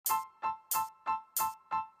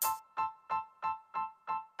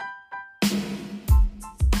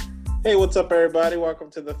Hey, what's up, everybody? Welcome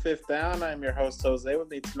to the Fifth Down. I'm your host, Jose. With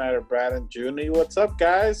me tonight are Brad and Junie. What's up,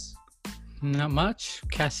 guys? Not much.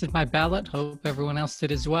 Casted my ballot. Hope everyone else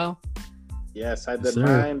did as well. Yes, I did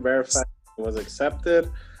mine. Verified it was accepted.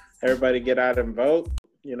 Everybody get out and vote.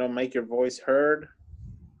 Make your voice heard.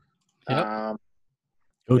 Yep.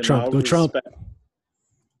 Go Trump. Go Trump.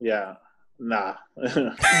 Yeah. Nah.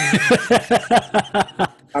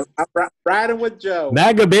 I'm riding with Joe.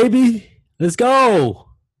 MAGA, baby. Let's go.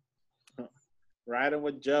 Riding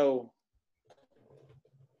with Joe.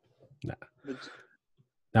 Nah.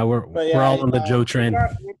 Now we're all on the Joe train.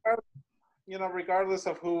 Regardless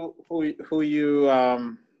of who you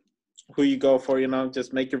go for,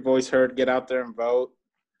 just make your voice heard. Get out there and vote.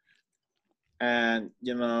 And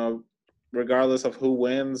regardless of who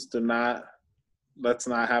wins, let's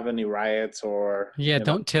not have any riots or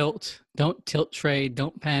don't tilt trade,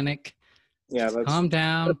 don't panic. Yeah, let's calm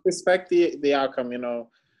down. Let's respect the outcome.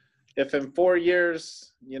 If in 4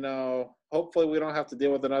 years, hopefully we don't have to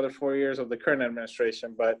deal with another 4 years of the current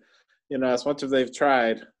administration, but as much as they've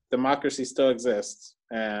tried, democracy still exists,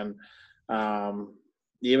 and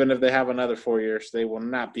even if they have another 4 years, they will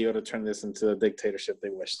not be able to turn this into a dictatorship they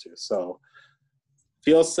wish to. So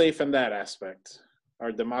feel safe in that aspect.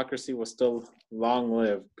 Our democracy will still long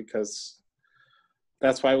live, because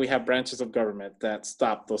that's why we have branches of government that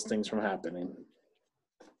stop those things from happening.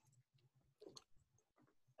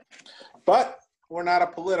 But we're not a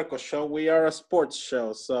political show. We are a sports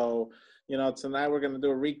show. So, tonight we're going to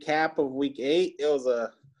do a recap of week 8. It was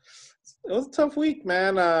a tough week,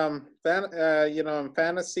 man. In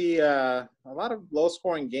fantasy, a lot of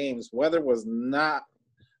low-scoring games. Weather was not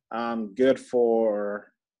good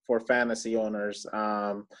for fantasy owners,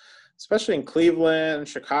 especially in Cleveland,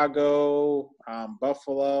 Chicago,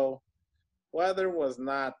 Buffalo. Weather was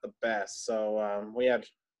not the best. So we had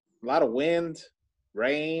a lot of wind,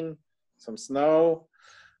 rain, some snow,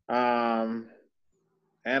 and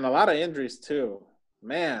a lot of injuries too.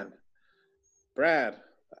 Man, Brad,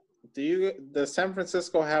 does San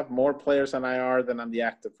Francisco have more players on IR than on the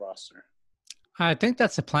active roster? I think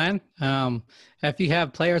that's the plan. If you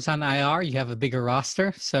have players on IR, you have a bigger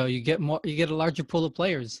roster, so you get a larger pool of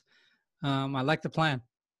players. I like the plan,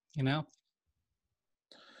 And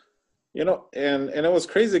it was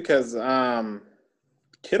crazy because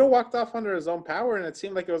Kittle walked off under his own power, and it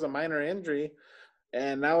seemed like it was a minor injury.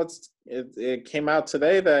 And now it came out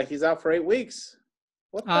today that he's out for 8 weeks.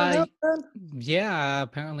 What the hell, man? Yeah,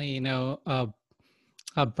 apparently,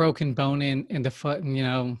 a broken bone in the foot,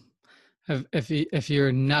 and if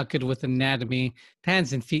you're not good with anatomy,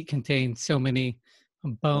 hands and feet contain so many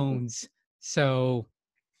bones. So,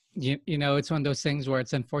 it's one of those things where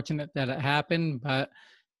it's unfortunate that it happened, but,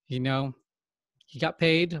 he got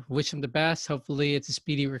paid. Wish him the best. Hopefully it's a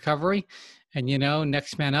speedy recovery. And,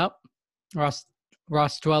 next man up, Ross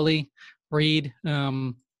Dwelly, Reed, we'll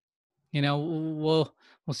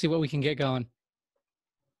see what we can get going.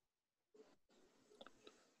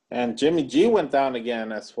 And Jimmy G went down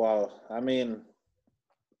again as well. I mean,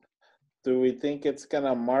 do we think it's going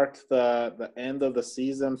to mark the end of the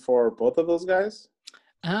season for both of those guys?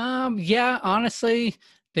 Yeah, honestly,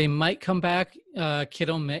 they might come back.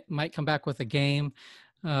 Kittle might come back with a game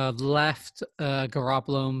left.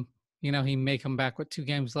 Garoppolo, he may come back with 2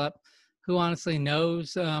 games left. Who honestly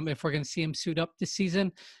knows if we're going to see him suit up this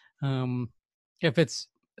season? If it's,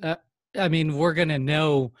 we're going to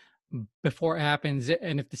know before it happens.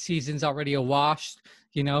 And if the season's already a wash,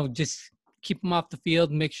 just keep them off the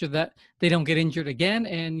field and make sure that they don't get injured again,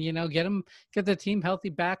 and, get the team healthy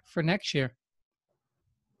back for next year.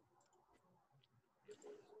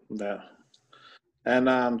 Yeah.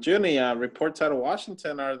 And Junie, reports out of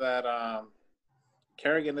Washington are that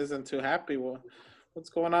Kerrigan isn't too happy. What's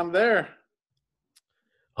going on there?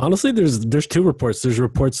 Honestly, there's 2 reports. There's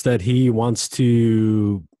reports that he wants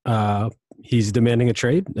to he's demanding a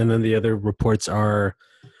trade, and then the other reports are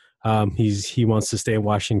he wants to stay in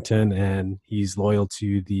Washington and he's loyal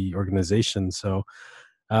to the organization. So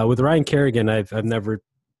with Ryan Kerrigan, I've never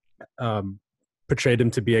portrayed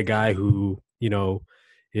him to be a guy who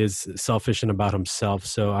is selfish and about himself.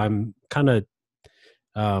 So I'm kind of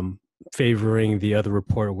favoring the other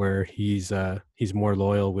report where he's more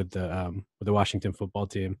loyal with the Washington football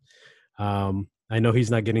team. I know he's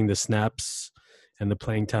not getting the snaps and the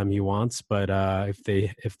playing time he wants, but if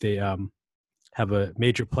they have a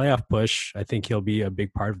major playoff push, I think he'll be a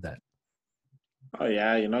big part of that. Oh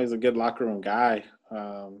yeah, he's a good locker room guy.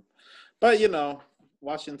 But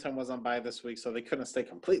Washington was on bye this week, so they couldn't stay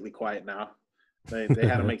completely quiet now. They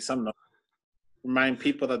had to make some noise. Remind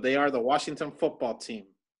people that they are the Washington football team.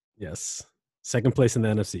 Yes. Second place in the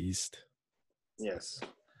NFC East. Yes.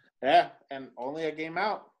 Yeah, and only a game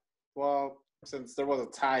out. Well, since there was a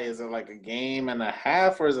tie, is it like a game and a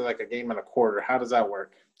half, or is it like a game and a quarter? How does that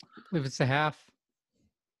work? I believe it's a half.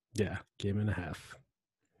 Yeah, game and a half.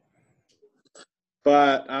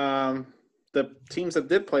 But the teams that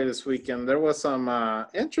did play this weekend, there was some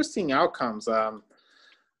interesting outcomes. I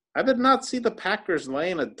did not see the Packers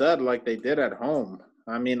laying a dud like they did at home.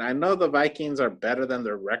 I mean, I know the Vikings are better than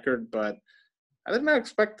their record, but I did not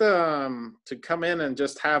expect to come in and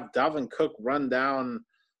just have Dalvin Cook run down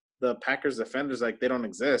the Packers defenders like they don't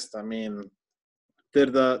exist. I mean,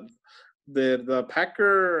 did the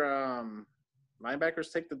Packer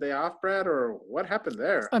linebackers take the day off, Brad, or what happened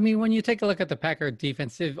there? I mean, when you take a look at the Packer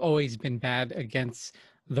defense, they've always been bad against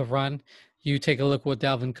the run. You take a look what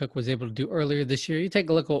Dalvin Cook was able to do earlier this year. You take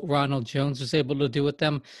a look what Ronald Jones was able to do with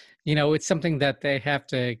them. You know, it's something that they have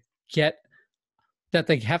to get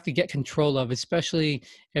control of, especially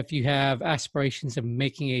if you have aspirations of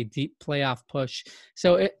making a deep playoff push.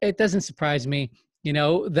 So it doesn't surprise me. You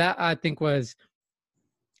know, that I think it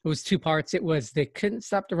was two parts. It was they couldn't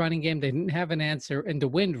stop the running game. They didn't have an answer, and the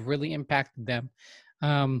wind really impacted them.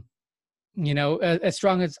 Um, you know, as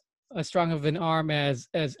strong of an arm as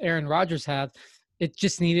Aaron Rodgers had, it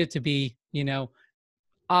just needed to be, you know,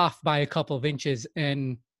 off by a couple of inches,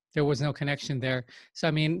 and there was no connection there. So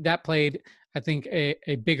I mean, that played, I think,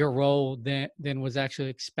 a bigger role than was actually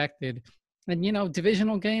expected. And you know,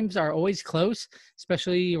 divisional games are always close,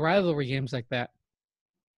 especially rivalry games like that.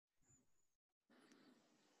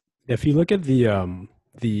 If you look at the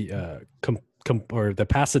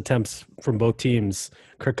pass attempts from both teams,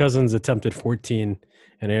 Kirk Cousins attempted 14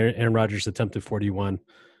 and Aaron Rodgers attempted 41.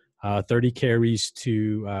 30 carries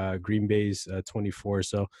to Green Bay's 24.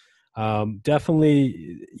 So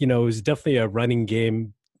definitely, you know, it was definitely a running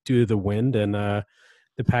game due to the wind, and the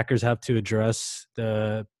Packers have to address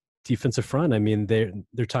the defensive front. I mean,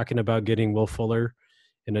 they're talking about getting Will Fuller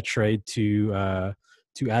in a trade to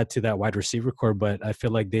add to that wide receiver core, but I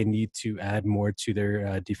feel like they need to add more to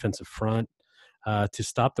their defensive front to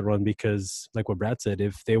stop the run, because, like what Brad said,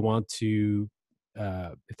 if they want to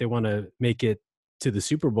make it to the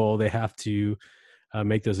Super Bowl, they have to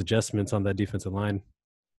make those adjustments on that defensive line.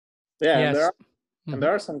 Yeah, Yes. and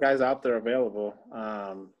there are some guys out there available,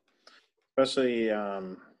 especially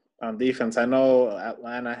on defense. I know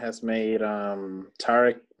Atlanta has made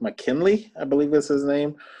Tarek McKinley, I believe is his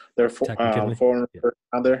name. They're foreign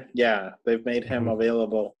rounder. Yeah, they've made him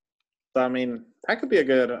available. So I mean, that could be a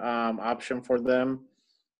good option for them.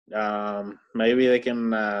 Maybe they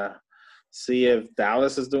can see if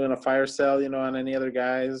Dallas is doing a fire sale, you know, on any other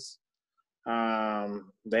guys.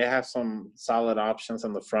 They have some solid options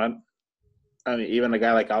on the front. I mean, even a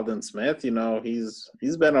guy like Aldon Smith, you know, he's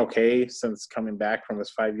been okay since coming back from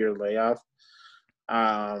his 5-year layoff.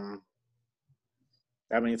 I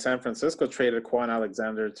mean, San Francisco traded Quan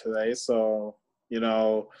Alexander today, so you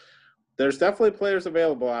know, there's definitely players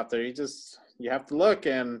available out there. You have to look,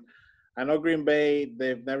 and I know Green Bay,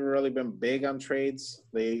 they've never really been big on trades.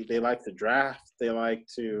 They like to draft. They're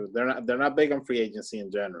not big on free agency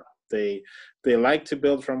in general. They like to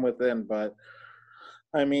build from within, but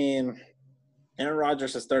I mean, Aaron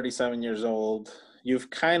Rodgers is 37 years old. You've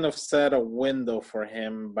kind of set a window for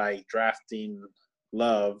him by drafting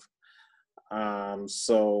Love.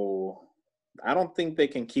 So I don't think they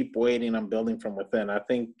can keep waiting on building from within. I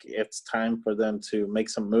think it's time for them to make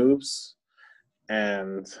some moves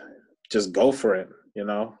and just go for it, you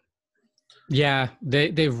know? Yeah,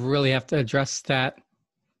 they really have to address that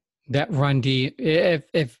run D.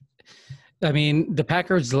 If I mean, the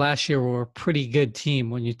Packers last year were a pretty good team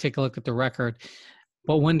when you take a look at the record.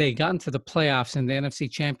 But when they got into the playoffs in the NFC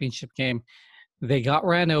Championship game, they got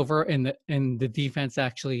ran over, and the defense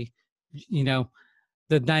actually, you know,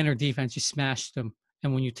 the Niner defense just smashed them.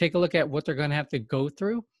 And when you take a look at what they're going to have to go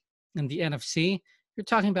through in the NFC, you're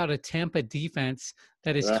talking about a Tampa defense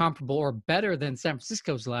that is comparable or better than San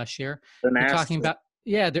Francisco's last year. You're talking about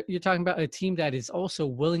you're talking about a team that is also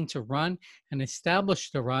willing to run and establish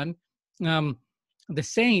the run. The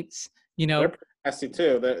Saints, you know, they're nasty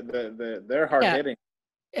too. They're hard hitting,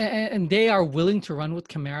 and they are willing to run with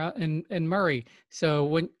Kamara and Murray. So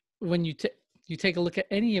when you take a look at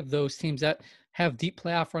any of those teams that have deep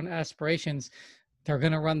playoff run aspirations, they're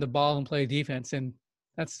going to run the ball and play defense, and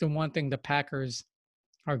that's the one thing the Packers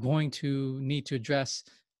are going to need to address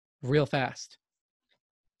real fast.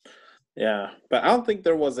 Yeah, but I don't think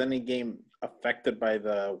there was any game affected by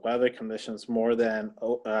the weather conditions more than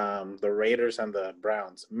the Raiders and the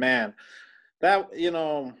Browns. Man, that, you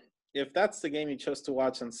know, if that's the game you chose to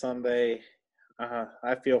watch on Sunday,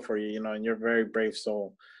 I feel for you, you know, and you're a very brave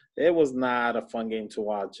soul. It was not a fun game to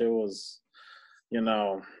watch. It was, you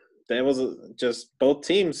know, there was just both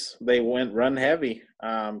teams. They went run heavy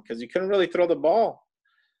because you couldn't really throw the ball.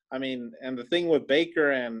 I mean, and the thing with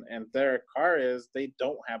Baker and Derek Carr is they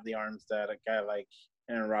don't have the arms that a guy like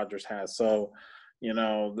Aaron Rodgers has. So,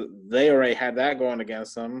 they already had that going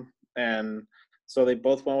against them. And so they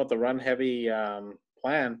both went with the run-heavy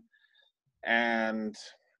plan. And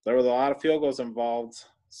there was a lot of field goals involved,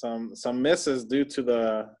 some misses due to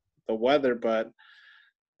the weather. But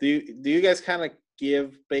do you guys kind of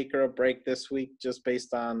give Baker a break this week just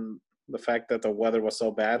based on the fact that the weather was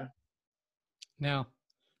so bad? No.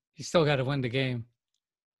 You still got to win the game.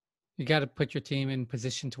 You got to put your team in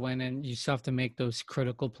position to win, and you still have to make those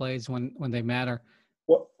critical plays when they matter.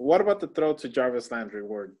 What about the throw to Jarvis Landry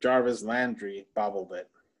where Jarvis Landry bobbled it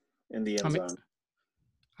in the end zone?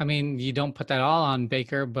 I mean, you don't put that all on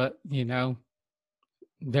Baker, but,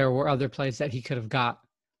 there were other plays that he could have got.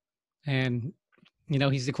 And,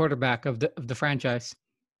 he's the quarterback of the franchise.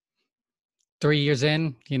 3 years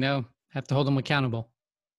in, have to hold him accountable.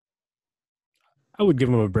 I would give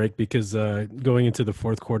him a break because going into the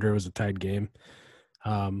fourth quarter, it was a tied game.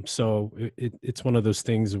 So it's one of those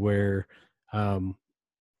things where,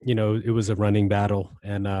 it was a running battle.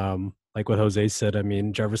 And like what Jose said, I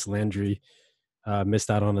mean, Jarvis Landry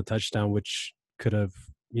missed out on a touchdown, which could have,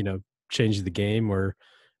 changed the game or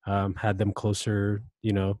had them closer,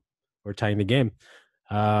 or tying the game.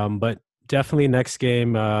 But definitely next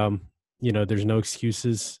game, there's no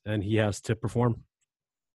excuses and he has to perform.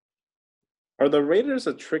 Are the Raiders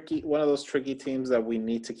one of those tricky teams that we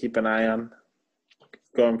need to keep an eye on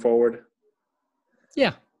going forward?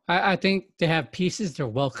 Yeah, I think they have pieces. They're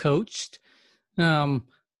well coached. They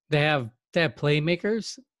have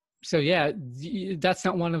playmakers. So yeah, that's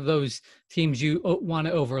not one of those teams you want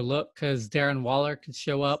to overlook because Darren Waller could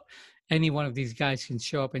show up. Any one of these guys can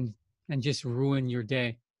show up and just ruin your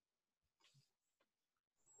day.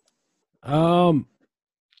 I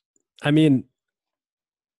mean,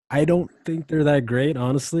 I don't think they're that great,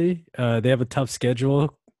 honestly. They have a tough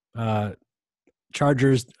schedule.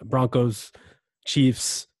 Chargers, Broncos,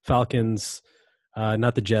 Chiefs, Falcons,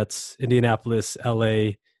 not the Jets, Indianapolis,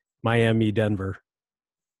 LA, Miami, Denver.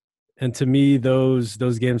 And to me, those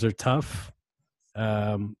games are tough.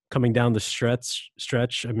 Coming down the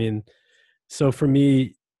stretch. I mean, so for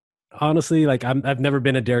me, honestly, like I've never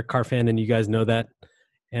been a Derek Carr fan, and you guys know that.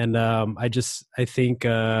 And I think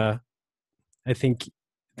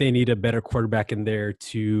they need a better quarterback in there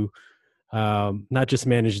to not just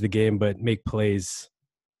manage the game, but make plays.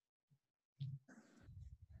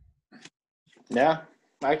 Yeah,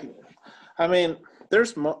 I mean,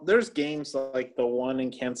 there's games like the one in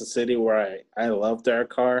Kansas City where I love Derek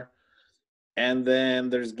Carr, and then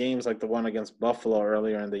there's games like the one against Buffalo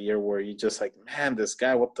earlier in the year where you just like, man, this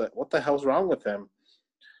guy, what the hell's wrong with him?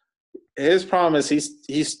 His problem is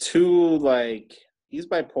he's too he's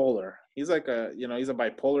bipolar. He's like he's a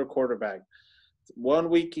bipolar quarterback. 1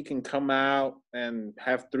 week he can come out and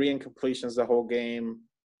have 3 incompletions the whole game,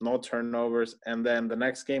 no turnovers, and then the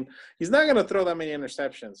next game he's not going to throw that many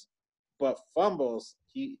interceptions, but fumbles.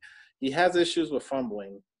 He has issues with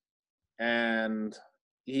fumbling, and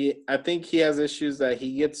I think he has issues that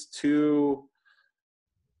he gets too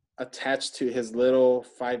attached to his little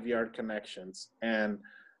 5-yard connections, and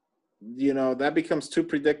that becomes too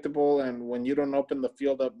predictable. And when you don't open the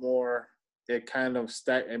field up more, it kind of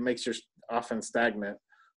it makes your offense stagnant.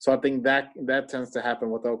 So I think that tends to happen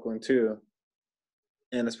with Oakland too.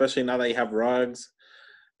 And especially now that you have Ruggs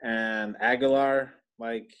and Aguilar,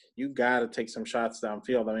 you got to take some shots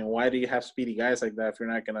downfield. I mean, why do you have speedy guys like that if you're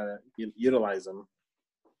not going to utilize them?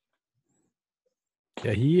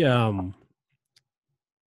 Yeah,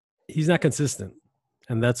 he's not consistent.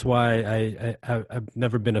 And that's why I've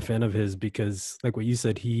never been a fan of his because, like what you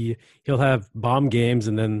said, he'll have bomb games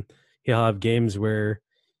and then he'll have games where,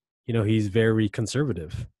 he's very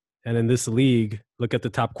conservative. And in this league, look at the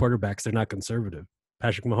top quarterbacks. They're not conservative.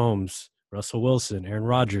 Patrick Mahomes, Russell Wilson, Aaron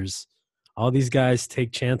Rodgers, all these guys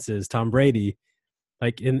take chances. Tom Brady.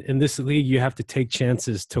 In this league, you have to take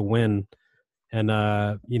chances to win. And,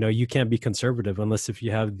 you can't be conservative unless if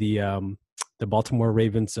you have the Baltimore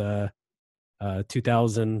Ravens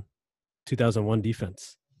 2001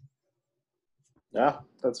 defense. Yeah,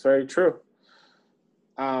 that's very true.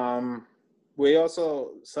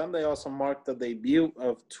 Sunday also marked the debut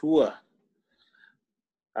of Tua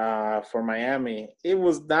for Miami. It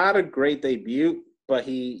was not a great debut, but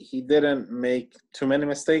he didn't make too many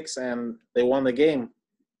mistakes, and they won the game,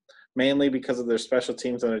 mainly because of their special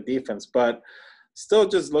teams and their defense. But still,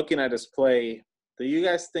 just looking at his play, do you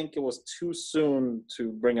guys think it was too soon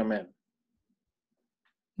to bring him in?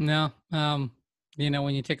 No.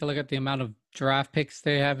 When you take a look at the amount of draft picks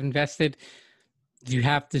they have invested, you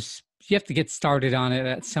have to get started on it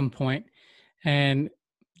at some point. And,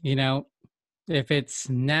 if it's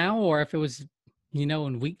now or if it was,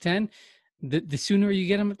 in week 10, the sooner you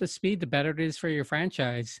get them up to speed, the better it is for your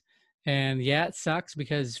franchise. And yeah, it sucks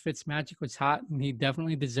because Fitzmagic was hot and he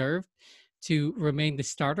definitely deserved to remain the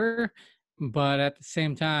starter. But at the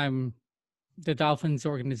same time, the Dolphins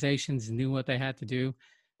organizations knew what they had to do.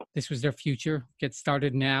 This was their future. Get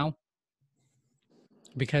started now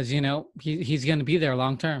because, he's going to be there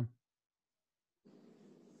long term.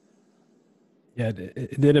 Yeah,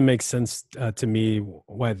 it didn't make sense to me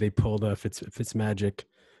why they pulled Fitzmagic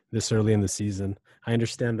this early in the season. I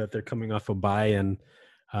understand that they're coming off a bye and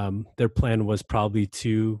their plan was probably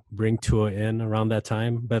to bring Tua in around that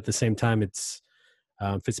time, but at the same time, it's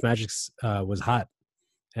Fitzmagic's was hot,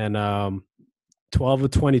 and 12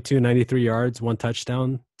 of 22, 93 yards, 1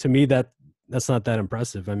 touchdown. To me, that's not that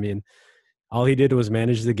impressive. I mean, all he did was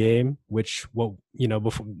manage the game, which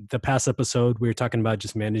before the past episode we were talking about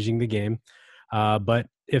just managing the game. But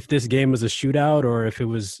if this game was a shootout or if it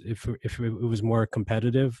was more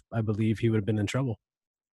competitive, I believe he would have been in trouble.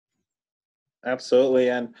 Absolutely.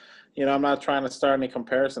 And, I'm not trying to start any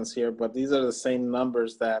comparisons here, but these are the same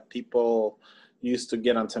numbers that people used to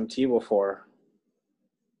get on Tim Tebow for.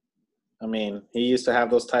 I mean, he used to have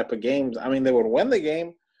those type of games. I mean, they would win the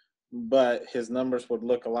game, but his numbers would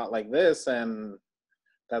look a lot like this. And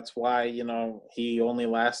that's why, he only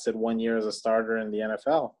lasted 1 year as a starter in the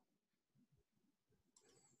NFL.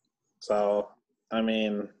 So, I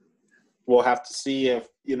mean, we'll have to see if,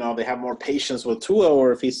 they have more patience with Tua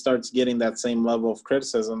or if he starts getting that same level of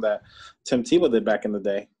criticism that Tim Tebow did back in the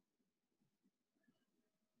day.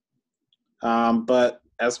 But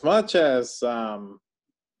as much as the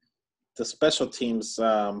special teams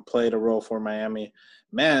played a role for Miami,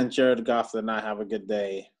 man, Jared Goff did not have a good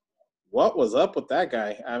day. What was up with that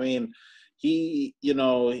guy? I mean, I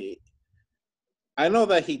know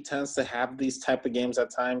that he tends to have these type of games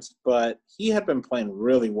at times, but he had been playing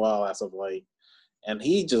really well as of late, and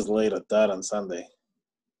he just laid a dud on Sunday.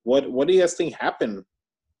 What do you guys think happened?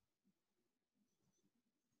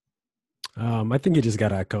 I think he just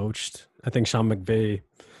got out-coached. I think Sean McVay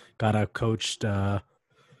got out-coached by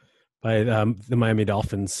the Miami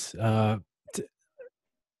Dolphins. I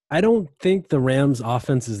don't think the Rams'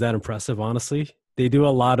 offense is that impressive, honestly. They do a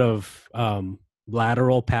lot of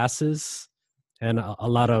lateral passes and a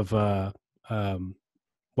lot of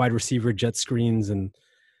wide receiver jet screens. And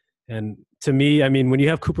to me, I mean, when you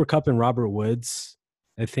have Cooper Kupp and Robert Woods,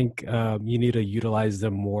 I think you need to utilize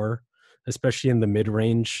them more, especially in the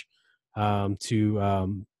mid-range to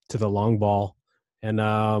the long ball. And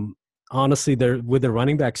honestly, they're with the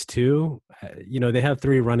running backs too. They have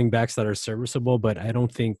 3 running backs that are serviceable, but I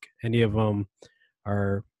don't think any of them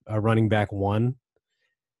are a running back 1.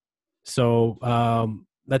 So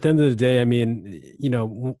at the end of the day, I mean,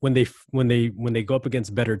 when they go up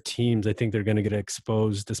against better teams, I think they're going to get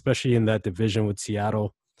exposed, especially in that division with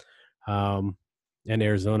Seattle and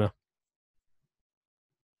Arizona.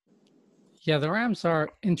 Yeah, the Rams are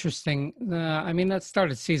interesting. I mean, that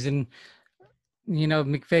started season.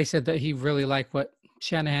 McVay said that he really liked what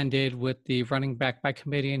Shanahan did with the running back by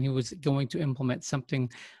committee, and he was going to implement something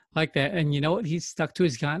like that. And you know what? He's stuck to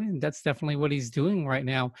his gun, and that's definitely what he's doing right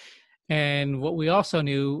now. And what we also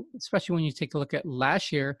knew, especially when you take a look at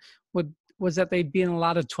last year, was that they'd be in a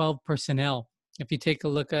lot of 12 personnel. If you take a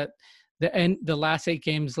look at the last 8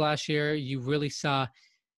 games last year, you really saw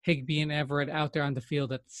Higbee and Everett out there on the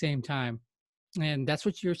field at the same time. And that's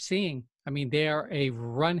what you're seeing. I mean, they are a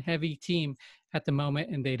run-heavy team at the moment,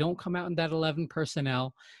 and they don't come out in that 11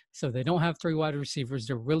 personnel. So they don't have 3 wide receivers.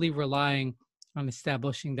 They're really relying on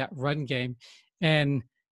establishing that run game. And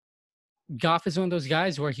Goff is one of those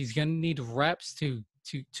guys where he's going to need reps to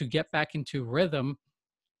get back into rhythm.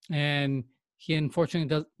 And he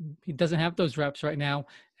unfortunately doesn't have those reps right now.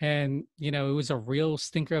 And, it was a real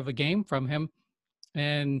stinker of a game from him.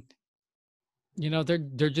 And,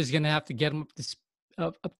 they're just going to have to get him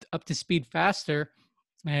up to speed faster.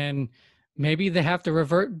 And maybe they have to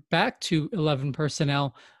revert back to 11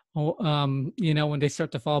 personnel, when they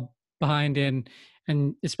start to fall behind. And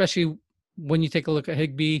especially when you take a look at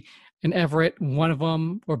Higbee and Everett, one of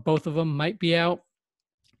them or both of them might be out.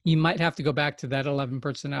 You might have to go back to that 11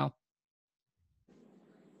 personnel.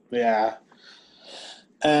 Yeah.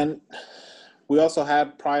 And we also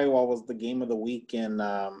had probably what was the game of the week in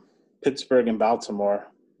Pittsburgh and Baltimore.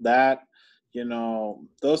 That,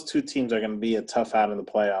 those 2 teams are going to be a tough out in the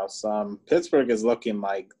playoffs. Pittsburgh is looking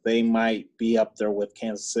like they might be up there with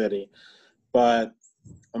Kansas City. But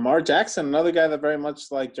Lamar Jackson, another guy that very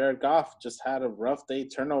much like Jared Goff, just had a rough day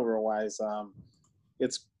turnover-wise.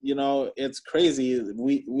 It's crazy.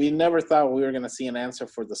 We never thought we were going to see an answer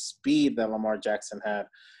for the speed that Lamar Jackson had,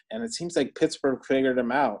 and it seems like Pittsburgh figured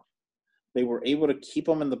him out. They were able to keep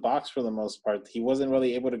him in the box for the most part. He wasn't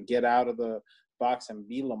really able to get out of the box and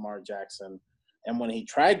be Lamar Jackson. And when he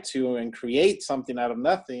tried to and create something out of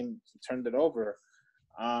nothing, he turned it over.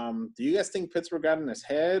 Do you guys think Pittsburgh got in his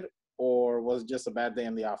head, or was it just a bad day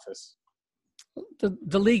in the office?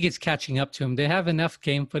 The league is catching up to him. They have enough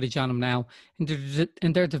game footage on him now,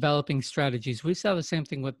 and they're developing strategies. We saw the same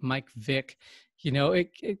thing with Mike Vick.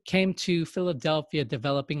 It came to Philadelphia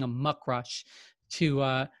developing a muck rush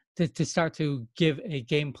to start to give a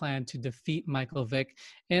game plan to defeat Michael Vick.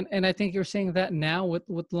 And I think you're seeing that now with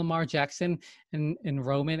Lamar Jackson and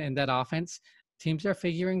Roman and that offense. Teams are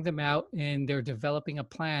figuring them out, and they're developing a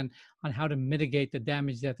plan on how to mitigate the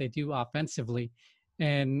damage that they do offensively.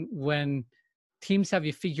 And when teams have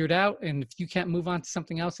you figured out, and if you can't move on to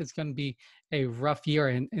something else, it's going to be a rough year.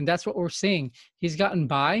 And that's what we're seeing. He's gotten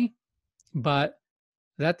by, but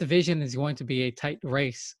that division is going to be a tight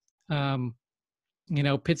race.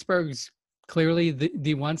 Pittsburgh's clearly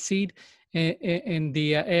the one seed in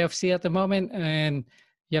the AFC at the moment, and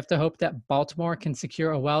you have to hope that Baltimore can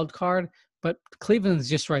secure a wild card. But Cleveland's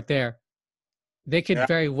just right there. They could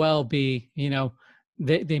very well be,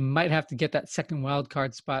 they might have to get that second wild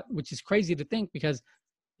card spot, which is crazy to think because,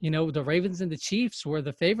 the Ravens and the Chiefs were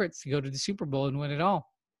the favorites to go to the Super Bowl and win it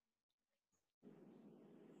all.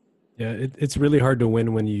 Yeah, it's really hard to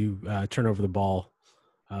win when you turn over the ball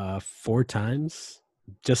 4 times.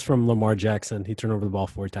 Just from Lamar Jackson, he turned over the ball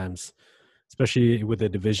 4 times, especially with a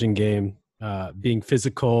division game, being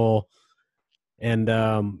physical. And,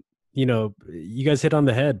 you guys hit on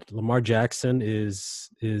the head. Lamar Jackson is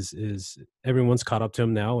everyone's caught up to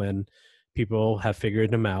him now, and people have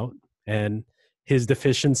figured him out. And his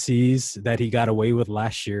deficiencies that he got away with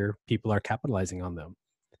last year, people are capitalizing on them.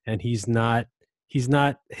 And his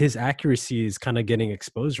accuracy is kind of getting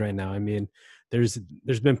exposed right now. I mean, there's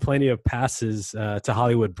been plenty of passes to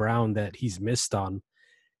Hollywood Brown that he's missed on.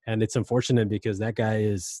 And it's unfortunate because that guy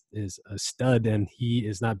is a stud, and he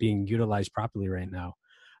is not being utilized properly right now.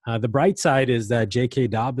 The bright side is that J.K.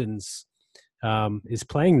 Dobbins is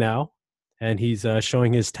playing now, and he's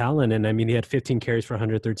showing his talent. And, I mean, he had 15 carries for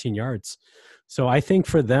 113 yards. So I think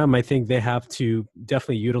for them, I think they have to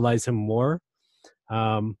definitely utilize him more. He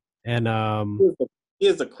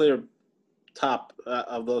is the clear top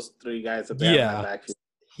of those 3 guys that they have in that backfield.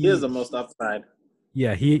 He is the most upside.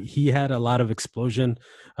 Yeah, he had a lot of explosion.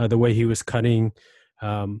 The way he was cutting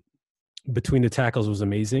between the tackles was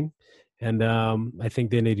amazing. And I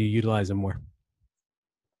think they need to utilize him more.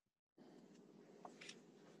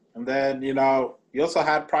 And then, you also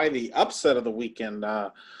had probably the upset of the weekend.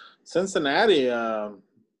 Cincinnati,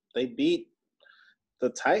 they beat the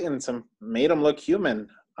Titans and made them look human.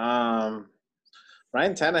 Ryan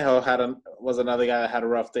Tannehill was another guy that had a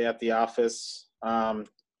rough day at the office. And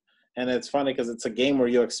it's funny because it's a game where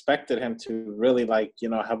you expected him to really,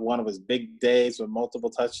 have one of his big days with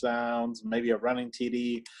multiple touchdowns, maybe a running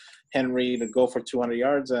TD, Henry to go for 200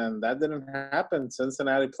 yards, and that didn't happen.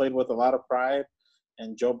 Cincinnati played with a lot of pride,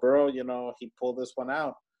 and Joe Burrow, he pulled this one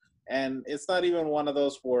out. And it's not even one of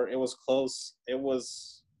those where it was close. It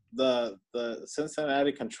was the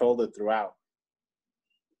Cincinnati controlled it throughout.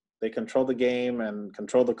 They controlled the game and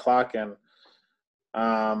controlled the clock. And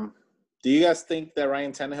do you guys think that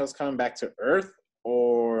Ryan Tannehill's coming back to earth,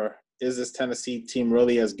 or is this Tennessee team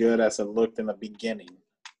really as good as it looked in the beginning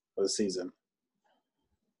of the season?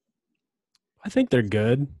 I think they're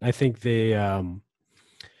good. I think they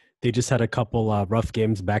just had a couple rough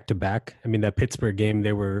games back to back. I mean, that Pittsburgh game,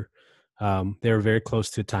 they were very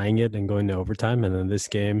close to tying it and going to overtime. And then this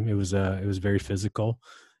game, it was very physical.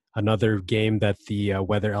 Another game that the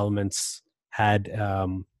weather elements had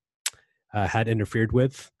interfered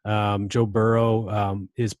with. Joe Burrow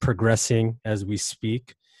is progressing as we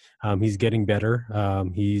speak. He's getting better.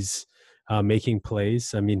 He's making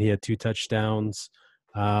plays. I mean, he had 2 touchdowns.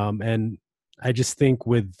 And I just think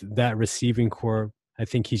with that receiving core, I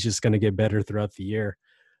think he's just going to get better throughout the year.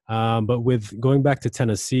 But with going back to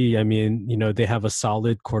Tennessee, I mean, they have a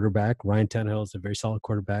solid quarterback. Ryan Tannehill is a very solid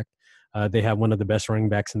quarterback. They have one of the best running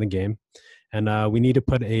backs in the game. And we need to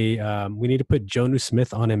put Jonnu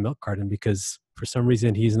Smith on a milk carton because for some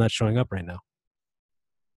reason he's not showing up right now.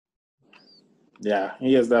 Yeah,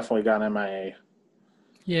 he has definitely gone MIA.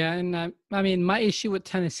 Yeah, and I mean, my issue with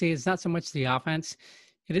Tennessee is not so much the offense.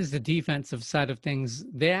 It is the defensive side of things.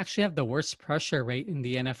 They actually have the worst pressure rate in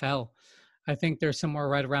the NFL. I think there's somewhere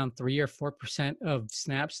right around 3 or 4% of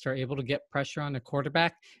snaps that are able to get pressure on the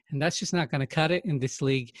quarterback, and that's just not going to cut it in this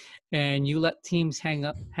league. And you let teams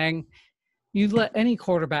you let any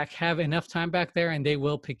quarterback have enough time back there, and they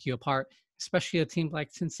will pick you apart. Especially a team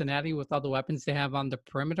like Cincinnati with all the weapons they have on the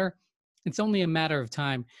perimeter. It's only a matter of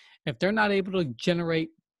time. If they're not able to generate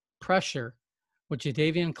pressure with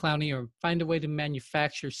Jadeveon Clowney or find a way to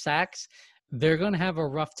manufacture sacks, they're going to have a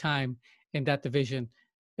rough time in that division,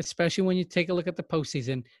 especially when you take a look at the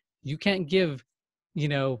postseason. You can't give,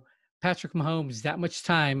 Patrick Mahomes that much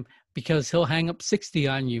time because he'll hang up 60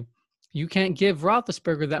 on you. You can't give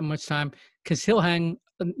Roethlisberger that much time because he'll hang,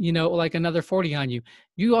 like another 40 on you.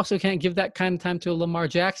 You also can't give that kind of time to Lamar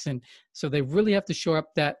Jackson. So they really have to shore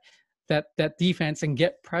up that defense and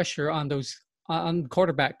get pressure on the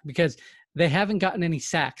quarterback, because they haven't gotten any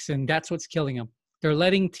sacks, and that's what's killing them. They're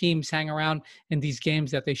letting teams hang around in these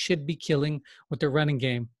games that they should be killing with their running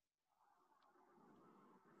game.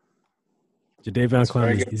 Jadeveon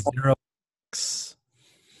Clowney is 0.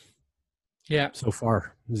 Yeah. So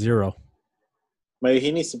far, 0. Maybe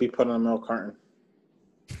he needs to be put on a milk carton.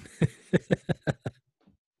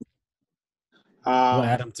 We'll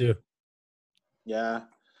add him too. Yeah.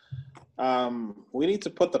 We need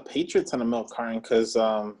to put the Patriots on a milk carton because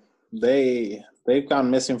they've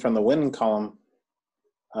gone missing from the winning column.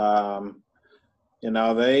 They're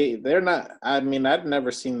not. I mean, I've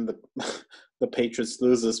never seen the Patriots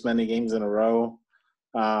lose this many games in a row.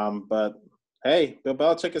 But hey, Bill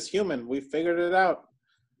Belichick is human. We figured it out.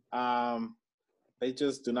 They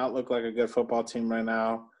just do not look like a good football team right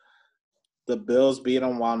now. The Bills beat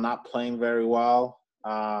them while not playing very well.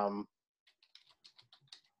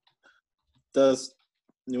 Does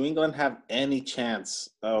New England have any chance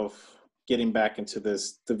of getting back into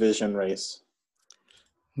this division race?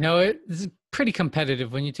 No, it's pretty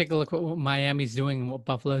competitive when you take a look at what Miami's doing and what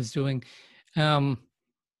Buffalo's doing.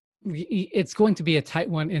 It's going to be a tight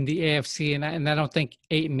one in the AFC, and I don't think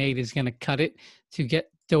 8-8 is going to cut it to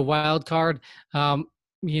get the wild card.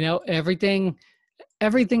 Everything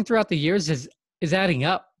throughout the years is adding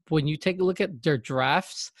up. When you take a look at their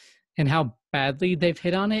drafts and how badly they've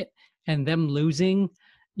hit on it, and them losing,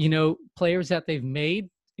 players that they've made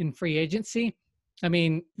in free agency, I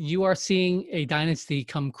mean, you are seeing a dynasty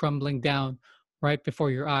come crumbling down right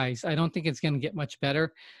before your eyes. I don't think it's going to get much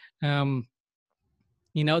better.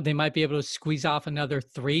 They might be able to squeeze off another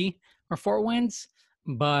 3 or 4 wins,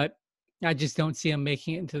 but I just don't see them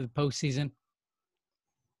making it into the postseason.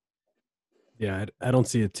 Yeah, I don't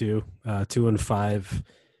see it too. 2-5.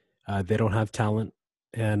 They don't have talent,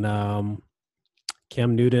 and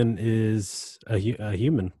Cam Newton is a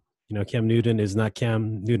human. Cam Newton is not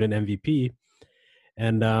Cam Newton MVP.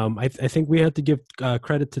 And I think we have to give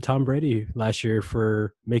credit to Tom Brady last year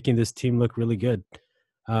for making this team look really good.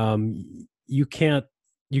 You can't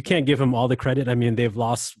give him all the credit. I mean, they've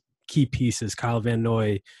lost key pieces: Kyle Van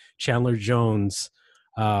Noy, Chandler Jones,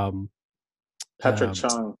 Patrick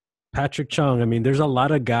Chung. I mean, there's a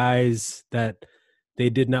lot of guys that they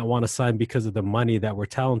did not want to sign because of the money that were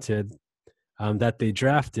talented, that they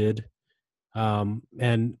drafted. And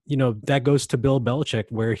that goes to Bill Belichick,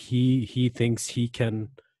 where he thinks he can,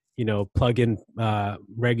 plug in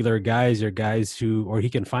regular guys or he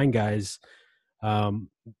can find guys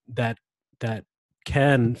that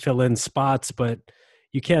can fill in spots, but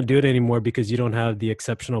you can't do it anymore because you don't have the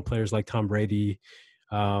exceptional players like Tom Brady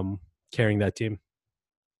carrying that team.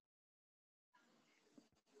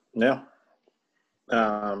 Yeah.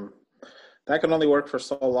 That can only work for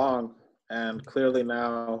so long, and clearly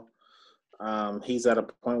now he's at a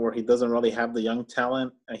point where he doesn't really have the young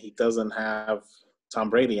talent, and he doesn't have Tom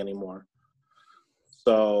Brady anymore.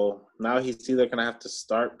 So now he's either going to have to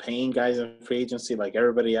start paying guys in free agency like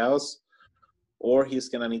everybody else, or he's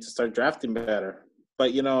going to need to start drafting better.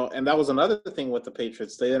 But, and that was another thing with the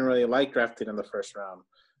Patriots. They didn't really like drafting in the first round,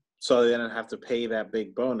 so they didn't have to pay that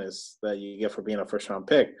big bonus that you get for being a first-round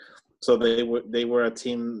pick. So they were a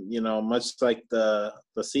team, much like the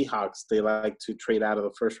Seahawks. They like to trade out of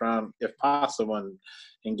the first round if possible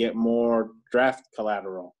and get more draft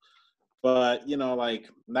collateral. But, like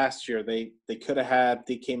last year, they could have had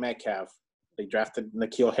DK Metcalf. They drafted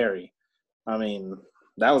N'Keal Harry. I mean,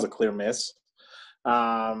 that was a clear miss.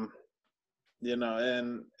 And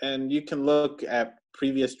you can look at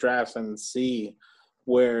previous drafts and see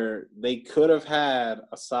where they could have had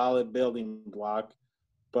a solid building block,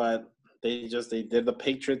 but they did the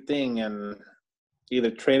Patriot thing and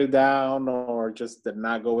either traded down or just did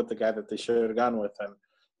not go with the guy that they should have gone with. And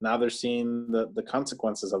now they're seeing the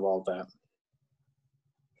consequences of all that.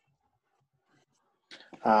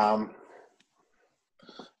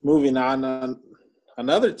 Moving on,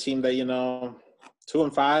 another team that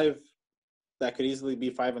 2-5 that could easily be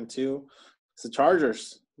 5-2. It's the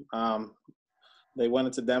Chargers. They went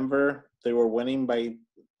into Denver. They were winning by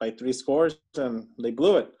 3 scores, and they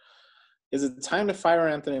blew it. Is it time to fire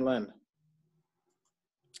Anthony Lynn?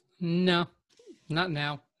 No, not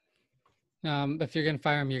now. If you're going to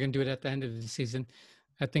fire him, you're going to do it at the end of the season.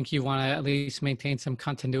 I think you want to at least maintain some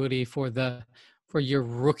continuity for your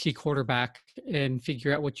rookie quarterback and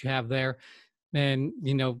figure out what you have there, and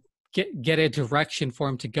get a direction for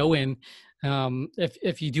him to go in.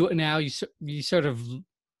 If you do it now, you sort of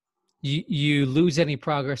you lose any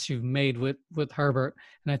progress you've made with Herbert,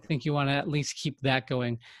 and I think you want to at least keep that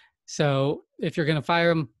going. So if you're going to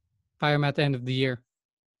fire him at the end of the year.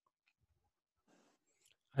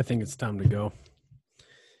 I think it's time to go.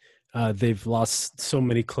 They've lost so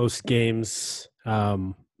many close games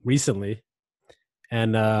recently,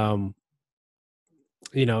 and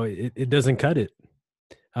it doesn't cut it.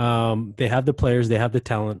 They have the players, they have the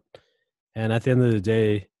talent, and at the end of the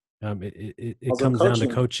day, it comes down to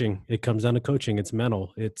coaching. It comes down to coaching. It's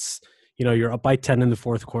mental. It's you're up by 10 in the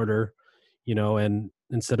fourth quarter, and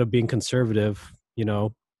instead of being conservative,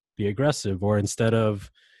 be aggressive, or instead of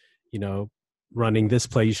running this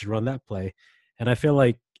play, you should run that play. And I feel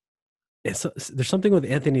like there's something with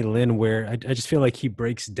Anthony Lynn where I just feel like he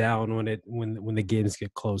breaks down when the games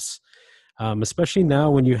get close, especially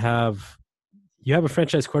now when you have a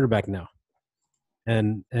franchise quarterback now,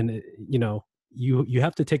 and you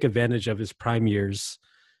have to take advantage of his prime years,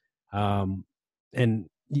 and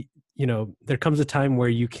there comes a time where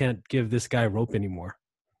you can't give this guy rope anymore.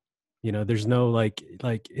 There's no like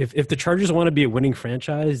if the Chargers want to be a winning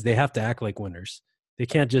franchise, they have to act like winners. They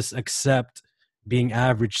can't just accept being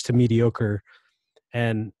average to mediocre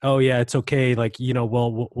and, oh yeah, it's okay. Like,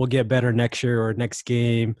 we'll get better next year or next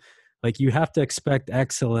game. Like, you have to expect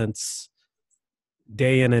excellence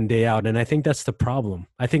day in and day out. And I think that's the problem.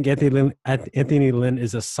 I think Anthony Lynn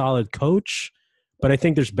is a solid coach, but I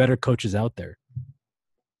think there's better coaches out there.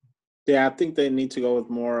 Yeah, I think they need to go with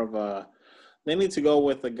they need to go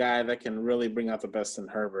with a guy that can really bring out the best in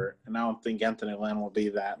Herbert. And I don't think Anthony Lynn will be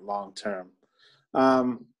that long term.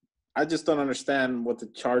 I just don't understand what the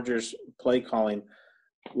Chargers play calling.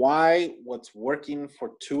 Why what's working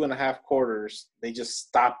for 2.5 quarters, they just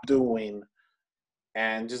stop doing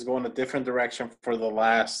and just go in a different direction for the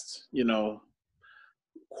last,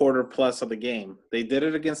 quarter plus of the game. They did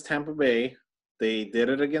it against Tampa Bay. They did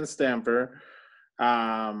it against Denver.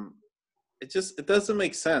 It doesn't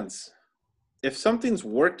make sense. If something's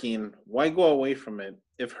working, why go away from it?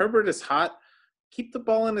 If Herbert is hot, keep the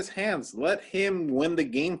ball in his hands. Let him win the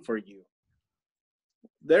game for you.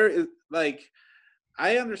 There is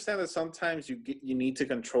I understand that sometimes you need to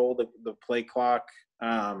control the play clock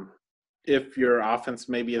if your offense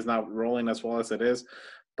maybe is not rolling as well as it is.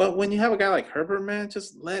 But when you have a guy like Herbert, man,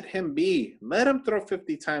 just let him be. Let him throw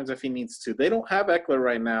 50 times if he needs to. They don't have Eckler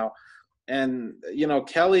right now. And,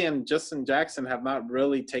 Kelly and Justin Jackson have not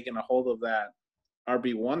really taken a hold of that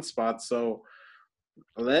RB1 spot. So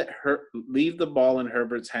leave the ball in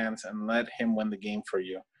Herbert's hands and let him win the game for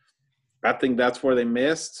you. I think that's where they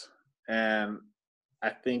missed. And I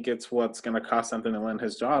think it's what's going to cost Anthony Lynn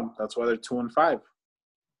his job. That's why they're 2-5.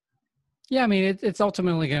 Yeah, I mean, it's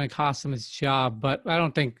ultimately going to cost him his job, but I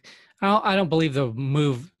don't believe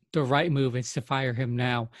the right move is to fire him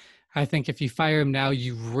now. I think if you fire him now,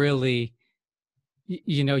 you really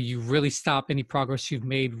stop any progress you've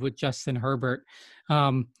made with Justin Herbert.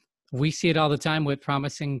 We see it all the time with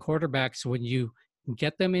promising quarterbacks. When you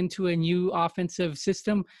get them into a new offensive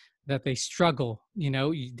system, that they struggle.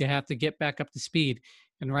 They have to get back up to speed.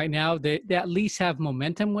 And right now, they at least have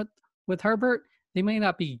momentum with Herbert. They may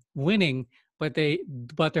not be winning, but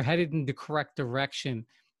they're headed in the correct direction,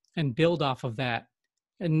 and build off of that.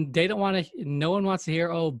 And they don't want to. No one wants to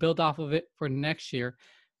hear, "Oh, build off of it for next year,"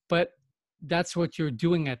 but that's what you're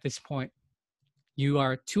doing at this point. You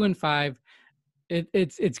are 2-5.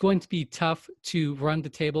 It's going to be tough to run the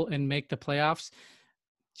table and make the playoffs.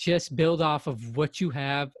 Just build off of what you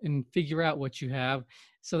have and figure out what you have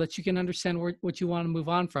so that you can understand what you want to move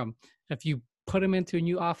on from. If you put him into a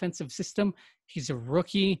new offensive system, he's a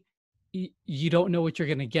rookie. You don't know what you're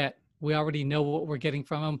going to get. We already know what we're getting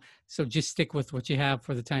from him. So just stick with what you have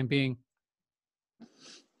for the time being.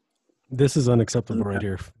 This is unacceptable right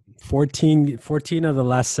here. 14 of the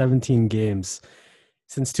last 17 games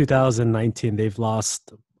since 2019, they've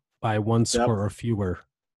lost by one score or fewer.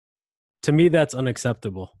 To me, that's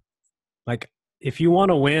unacceptable. Like, if you want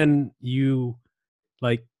to win,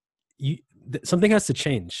 something has to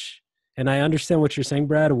change. And I understand what you're saying,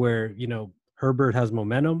 Brad, where, Herbert has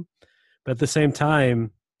momentum, but at the same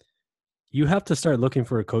time, you have to start looking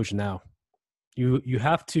for a coach now. You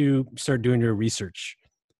have to start doing your research.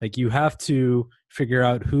 Like, you have to figure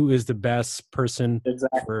out who is the best person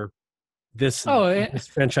for this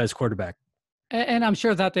franchise quarterback. And I'm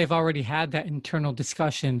sure that they've already had that internal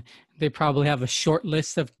discussion. They probably have a short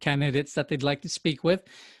list of candidates that they'd like to speak with.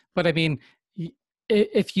 But I mean,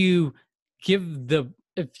 if you give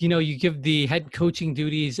the head coaching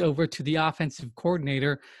duties over to the offensive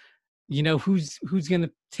coordinator, who's going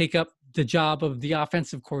to take up the job of the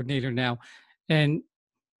offensive coordinator now? And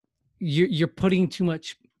you're putting too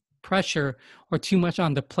much pressure or too much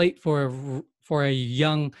on the plate for a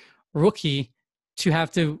young rookie to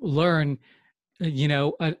have to learn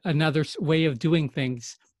another way of doing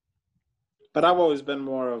things. But I've always been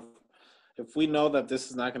more of, if we know that this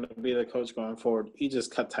is not going to be the coach going forward, you just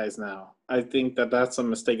cut ties now. I think that that's a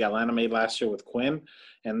mistake Atlanta made last year with Quinn,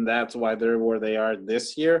 and that's why they're where they are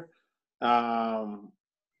this year.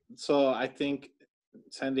 So I think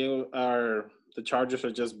San Diego the Chargers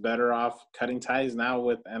are just better off cutting ties now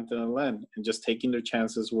with Anthony Lynn and just taking their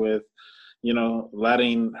chances with,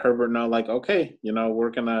 letting Herbert know, like, okay, we're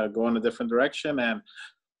going to go in a different direction and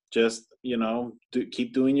just,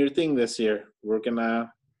 keep doing your thing this year. We're going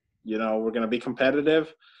to be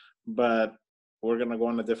competitive, but we're going to go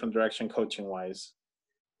in a different direction coaching-wise.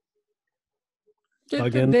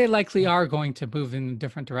 They likely are going to move in a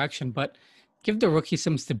different direction, but give the rookie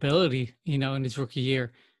some stability, in his rookie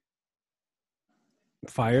year.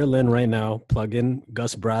 Fire Lynn right now, plug in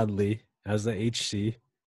Gus Bradley as the HC,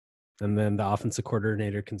 and then the offensive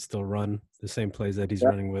coordinator can still run the same plays that he's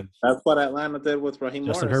running with. That's what Atlanta did with Raheem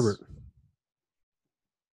Justin Morris. Herbert.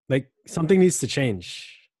 Like, something needs to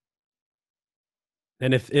change.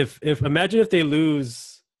 And if imagine if they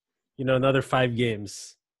lose, another 5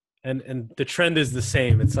 games, and the trend is the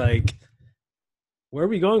same. It's like, where are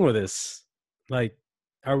we going with this? Like,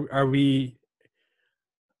 are we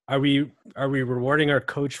rewarding our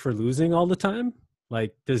coach for losing all the time?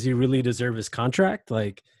 Like, does he really deserve his contract?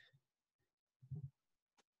 Like,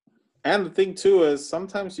 and the thing too is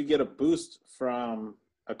sometimes you get a boost from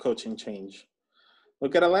a coaching change.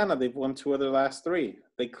 Look at Atlanta. They've won 2 of their last 3.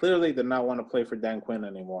 They clearly did not want to play for Dan Quinn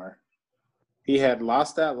anymore. He had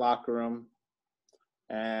lost that locker room,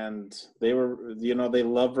 and they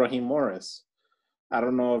love Raheem Morris. I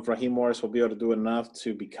don't know if Raheem Morris will be able to do enough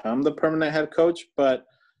to become the permanent head coach, but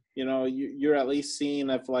you're at least seeing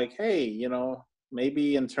if, like, hey,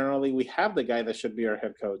 maybe internally we have the guy that should be our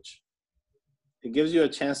head coach. It gives you a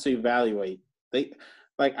chance to evaluate.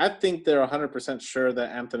 I think they're 100% sure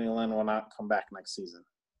that Anthony Lynn will not come back next season.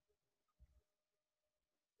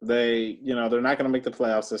 They're not going to make the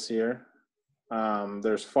playoffs this year.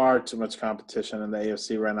 There's far too much competition in the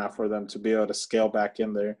AFC right now for them to be able to scale back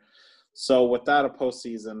in there. So without a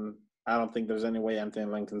postseason, I don't think there's any way Anthony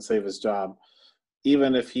Lynn can save his job.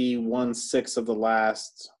 Even if he won 6 of the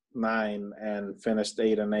last 9 and finished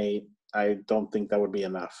 8-8, I don't think that would be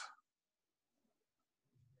enough.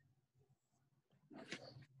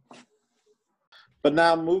 But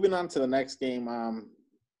now moving on to the next game,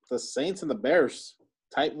 the Saints and the Bears,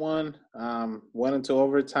 tight one, went into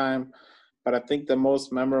overtime. But I think the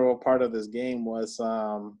most memorable part of this game was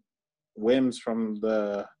Wims from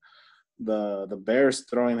the Bears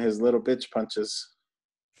throwing his little bitch punches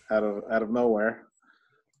out of nowhere.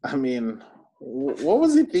 I mean, what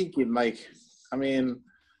was he thinking? Like, I mean,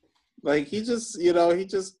 like, he just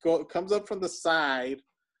comes up from the side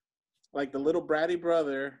like the little bratty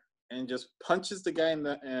brother and just punches the guy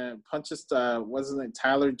wasn't it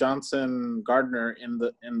Tyler Johnson Gardner in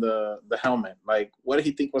the helmet. Like, what did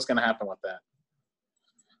he think was going to happen with that?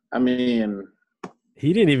 I mean,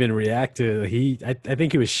 he didn't even react to I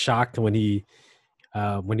think he was shocked when he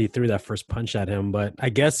threw that first punch at him, but I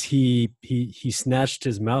guess he snatched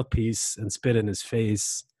his mouthpiece and spit in his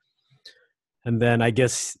face. And then I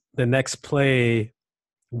guess the next play,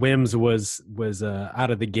 Wims was out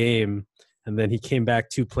of the game, and then he came back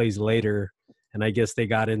 2 plays later, and I guess they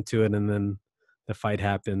got into it, and then the fight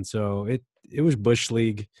happened. So it was Bush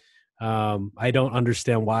League. I don't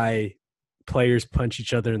understand why players punch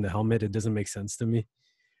each other in the helmet. It doesn't make sense to me.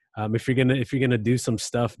 If you're gonna do some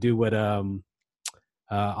stuff, do what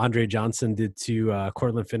Andre Johnson did to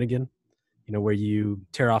Cortland Finnegan, where you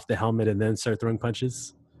tear off the helmet and then start throwing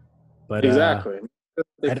punches. But exactly.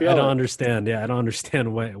 I don't understand. Yeah, I don't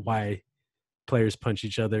understand why players punch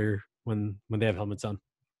each other when they have helmets on.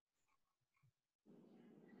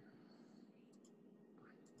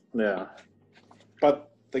 Yeah,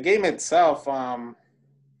 but the game itself,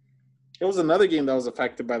 it was another game that was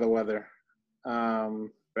affected by the weather.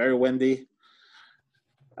 Very windy.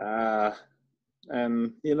 And,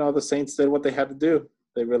 the Saints did what they had to do.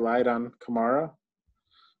 They relied on Kamara.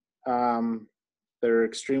 They're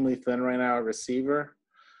extremely thin right now at receiver.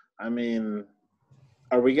 I mean,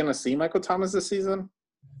 are we going to see Michael Thomas this season?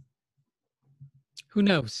 Who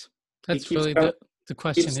knows? That's really the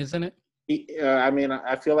question, isn't it? I mean,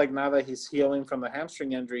 I feel like now that he's healing from the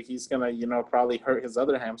hamstring injury, he's going to, probably hurt his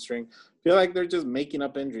other hamstring. I feel like they're just making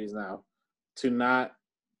up injuries now to not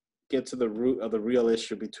get to the root of the real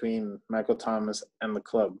issue between Michael Thomas and the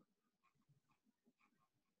club.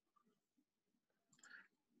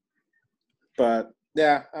 But,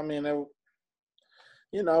 yeah, I mean, it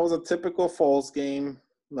was a typical Foles game.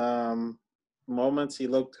 Moments he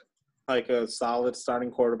looked like a solid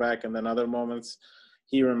starting quarterback, and then other moments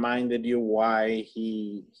he reminded you why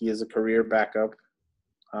he is a career backup.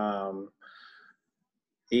 I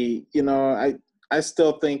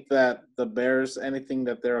still think that the Bears, anything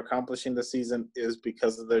that they're accomplishing this season is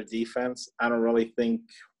because of their defense. I don't really think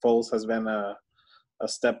Foles has been a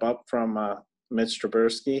step up from Mitch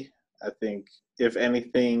Trubisky. I think, if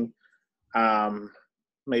anything,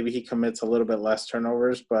 maybe he commits a little bit less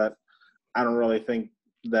turnovers, but I don't really think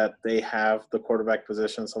that they have the quarterback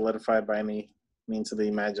position solidified by any means of the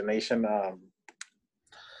imagination. I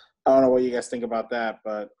don't know what you guys think about that,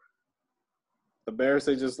 but the Bears,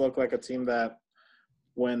 they just look like a team that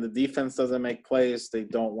when the defense doesn't make plays, they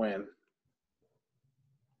don't win.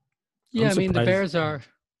 Yeah, I mean, the Bears are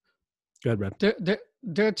 – Go ahead, Brad.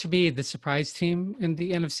 They're to be the surprise team in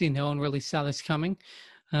the NFC. No one really saw this coming.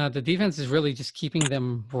 The defense is really just keeping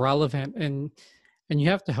them relevant, and you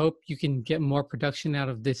have to hope you can get more production out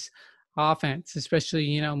of this offense,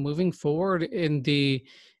 especially moving forward in the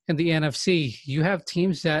NFC. You have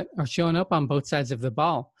teams that are showing up on both sides of the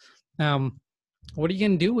ball. What are you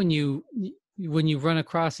going to do when you run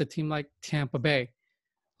across a team like Tampa Bay?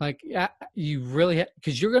 Like, you really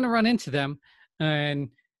because you're going to run into them, and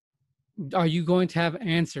are you going to have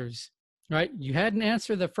answers? Right? You had an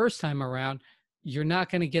answer the first time around. You're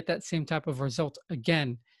not going to get that same type of result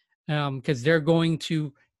again, because they're going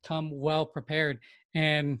to come well prepared,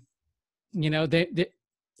 and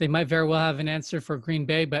they might very well have an answer for Green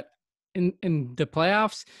Bay, but in the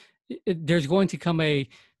playoffs, there's going to come a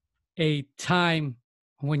time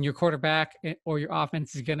when your quarterback or your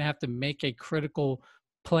offense is going to have to make a critical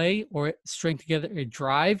play or string together a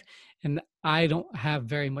drive, and I don't have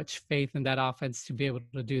very much faith in that offense to be able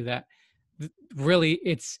to do that. Really,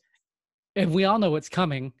 and we all know what's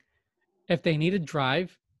coming. If they need a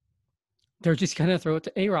drive, they're just going to throw it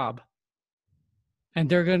to A-Rob. And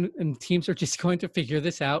teams are just going to figure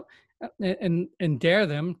this out and dare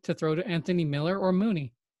them to throw to Anthony Miller or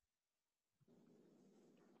Mooney.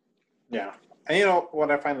 Yeah. And you know what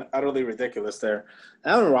I find utterly ridiculous there?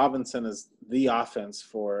 Allen Robinson is the offense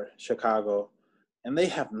for Chicago, and they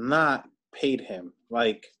have not paid him.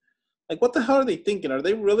 Like what the hell are they thinking? Are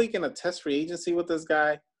they really going to test free agency with this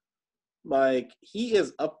guy? Like, he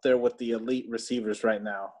is up there with the elite receivers right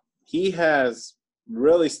now. He has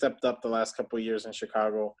really stepped up the last couple of years in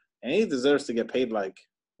Chicago, and he deserves to get paid like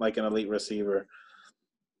an elite receiver.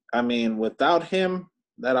 I mean, without him,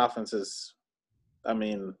 that offense is,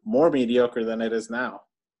 more mediocre than it is now.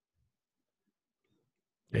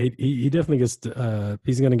 He definitely gets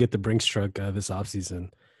he's going to get the Brinks truck this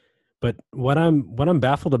offseason. But what I'm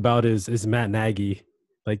baffled about is Matt Nagy.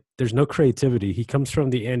 Like, there's no creativity. He comes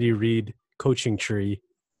from the Andy Reid coaching tree,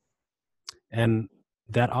 and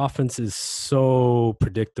that offense is so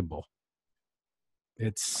predictable.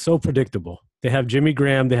 It's so predictable. They have Jimmy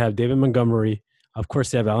Graham. They have David Montgomery. Of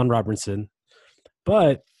course, they have Allen Robinson.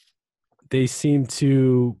 But they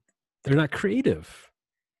they're not creative.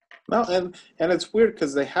 No, and it's weird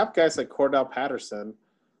because they have guys like Cordell Patterson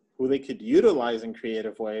who they could utilize in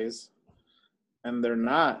creative ways, and they're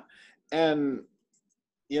not. And,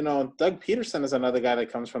 Doug Peterson is another guy that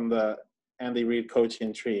comes from the Andy Reid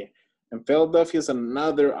coaching tree. And Philadelphia is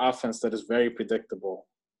another offense that is very predictable.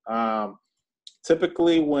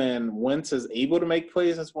 Typically when Wentz is able to make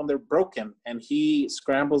plays is when they're broken, and he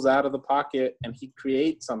scrambles out of the pocket and he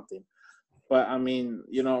creates something. But,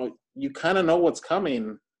 you kind of know what's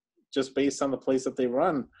coming just based on the plays that they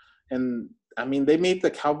run. And, they made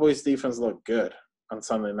the Cowboys defense look good on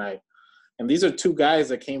Sunday night. And these are two guys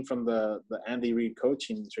that came from the Andy Reid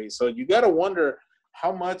coaching tree. So you got to wonder,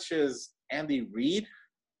 how much is Andy Reid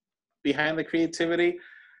behind the creativity?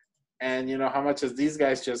 And, how much is these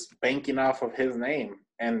guys just banking off of his name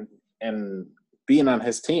and being on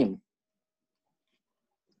his team?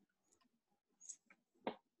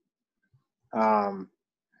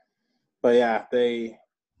 But yeah, the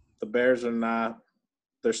Bears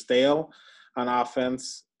they're stale on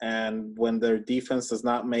offense, and when their defense does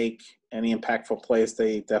not make any impactful plays,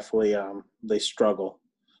 they definitely they struggle.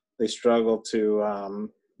 they struggle to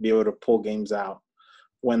be able to pull games out.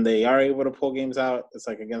 When they are able to pull games out, it's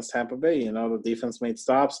like against Tampa Bay. The defense made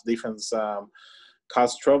stops, defense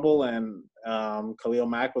caused trouble, and Khalil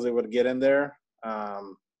Mack was able to get in there,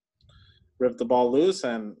 rip the ball loose,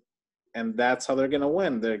 and that's how they're going to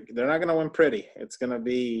win. They're not going to win pretty. It's going to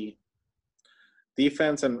be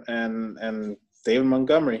defense and David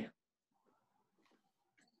Montgomery.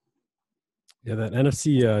 Yeah, that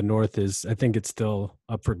NFC North I think it's still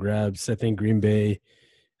up for grabs. I think Green Bay,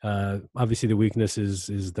 obviously the weakness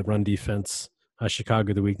is the run defense.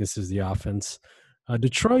 Chicago, the weakness is the offense.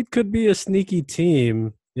 Detroit could be a sneaky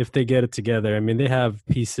team if they get it together. I mean, they have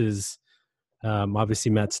pieces.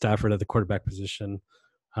 Obviously, Matt Stafford at the quarterback position.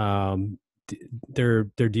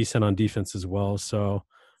 They're decent on defense as well. So,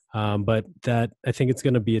 but that I think it's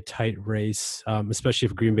going to be a tight race, especially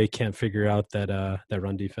if Green Bay can't figure out that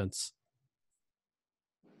run defense.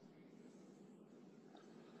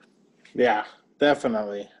 Yeah,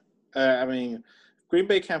 definitely. I mean, Green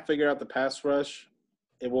Bay can't figure out the pass rush.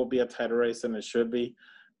 It will be a tighter race than it should be,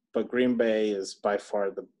 but Green Bay is by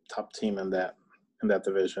far the top team in that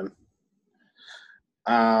division.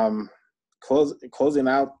 Closing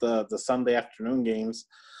out the Sunday afternoon games.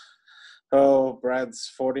 Oh,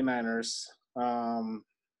 Brad's 49ers.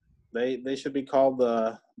 They should be called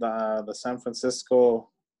the San Francisco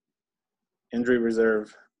injury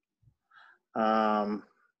reserve.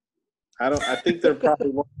 I think they're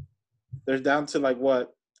probably they're down to like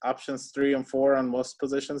what, options 3 and 4 on most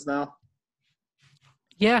positions now.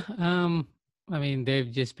 Yeah, I mean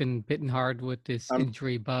they've just been bitten hard with this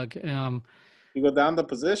injury bug. You go down the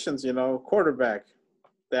positions, quarterback,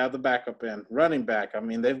 they have the backup in, running back. I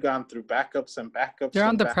mean, they've gone through backups and backups. They're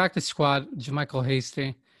on the practice squad, JaMychal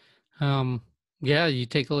Hasty. Yeah, you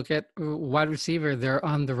take a look at wide receiver. They're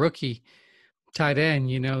on the rookie tight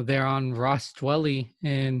end. They're on Ross Dwelly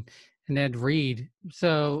and Ed Reed.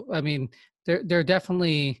 So I mean, they're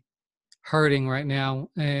definitely hurting right now,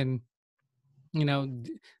 and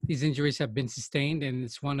these injuries have been sustained, and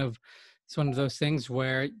it's one of those things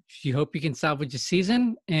where you hope you can salvage a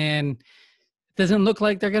season, and it doesn't look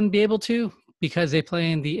like they're going to be able to because they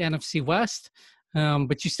play in the NFC West.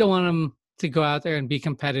 But you still want them to go out there and be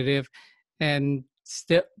competitive and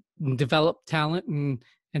still develop talent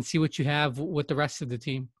and see what you have with the rest of the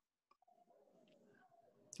team.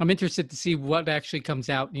 I'm interested to see what actually comes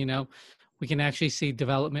out. We can actually see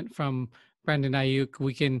development from Brandon Ayuk.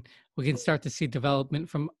 We can start to see development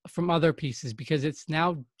from other pieces, because it's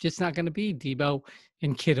now just not going to be Debo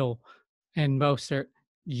and Kittle and Mostert.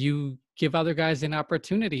 You give other guys an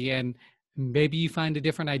opportunity, and maybe you find a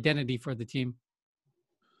different identity for the team.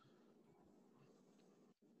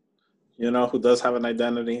 You know who does have an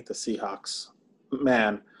identity? The Seahawks.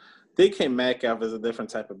 Man, DK Metcalf is a different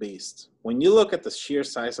type of beast. When you look at the sheer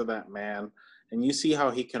size of that man and you see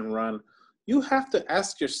how he can run, you have to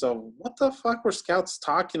ask yourself, what the fuck were scouts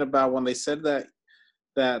talking about when they said that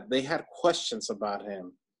they had questions about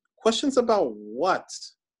him? Questions about what?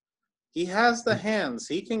 He has the hands.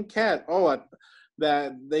 He can catch.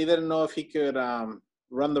 That they didn't know if he could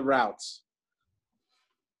run the routes.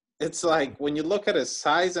 It's like when you look at his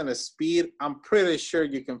size and his speed, I'm pretty sure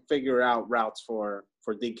you can figure out routes for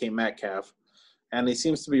DK Metcalf. And he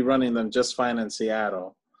seems to be running them just fine in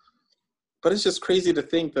Seattle. But it's just crazy to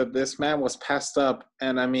think that this man was passed up.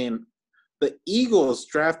 And, I mean, the Eagles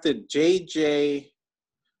drafted J.J.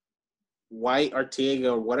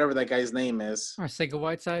 Arcega, or whatever that guy's name is.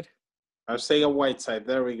 Arcega-Whiteside,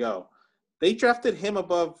 there we go. They drafted him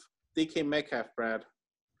above DK Metcalf, Brad.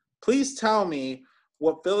 Please tell me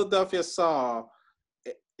what Philadelphia saw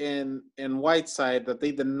in Whiteside that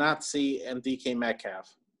they did not see in DK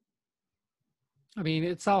Metcalf. I mean,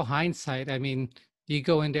 it's all hindsight. I mean, you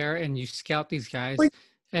go in there and you scout these guys,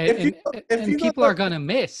 if people are going to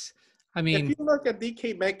miss. I mean, if you look at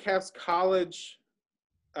DK Metcalf's college,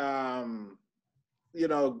 game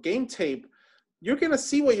tape, you're going to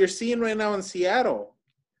see what you're seeing right now in Seattle.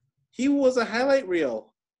 He was a highlight reel.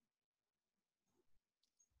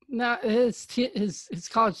 No, his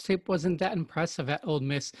college tape wasn't that impressive at Ole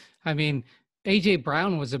Miss. I mean, A.J.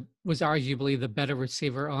 Brown was arguably the better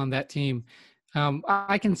receiver on that team.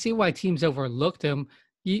 I can see why teams overlooked him.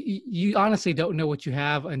 You honestly don't know what you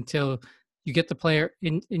have until you get the player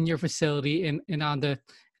in your facility and on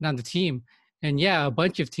the team. And yeah, a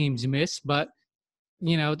bunch of teams miss, but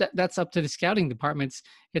that's up to the scouting departments.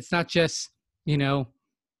 It's not just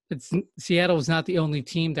Seattle's not the only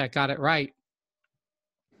team that got it right.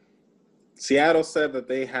 Seattle said that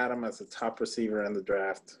they had him as a top receiver in the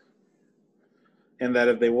draft, and that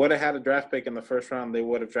if they would have had a draft pick in the first round, they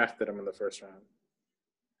would have drafted him in the first round.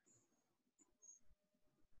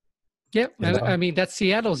 Yep. You And know? I mean, that's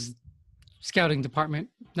Seattle's scouting department.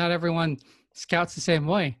 Not everyone scouts the same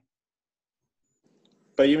way.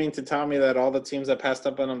 But you mean to tell me that all the teams that passed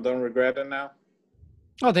up on him don't regret it now?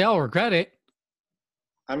 Oh, they all regret it.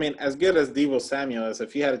 I mean, as good as Deebo Samuel is,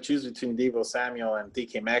 if you had to choose between Deebo Samuel and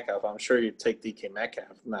DK Metcalf, I'm sure you'd take DK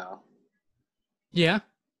Metcalf now. Yeah.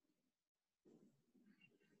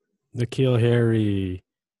 N'Keal Harry,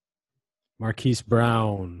 Marquise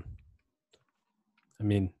Brown. I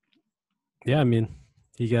mean, yeah, I mean,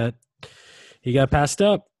 he got passed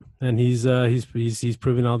up, and he's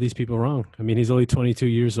proving all these people wrong. I mean, he's only 22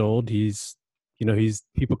 years old. He's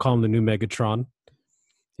people call him the new Megatron.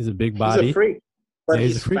 He's a big body. He's a freak, but Yeah,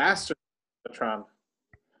 he's faster than Megatron.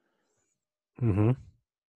 Mm-hmm.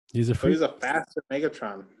 He's a freak. So he's a faster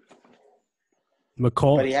Megatron.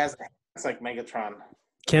 McCall. But he has hands like Megatron.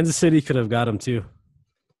 Kansas City could have got him too,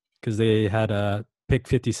 because they had a pick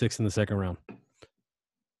 56 in the second round.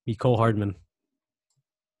 Cole Hardman.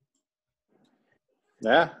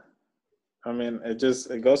 Yeah. I mean,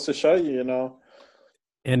 it goes to show you,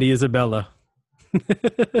 Andy Isabella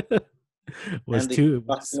was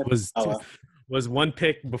one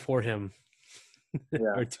pick before him.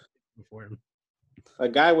 Yeah. Or two before him. A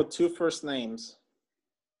guy with two first names.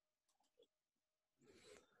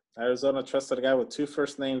 Arizona trusted a guy with two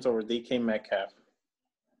first names over DK Metcalf.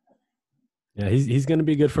 Yeah, he's going to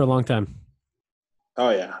be good for a long time. Oh,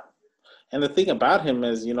 yeah. And the thing about him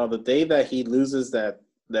is, the day that he loses that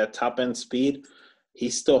top-end speed, he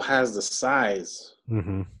still has the size.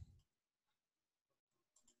 Mm-hmm.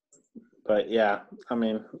 But, yeah, I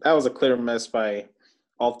mean, that was a clear miss by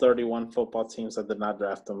all 31 football teams that did not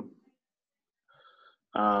draft him.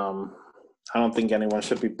 I don't think anyone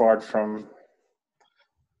should be barred from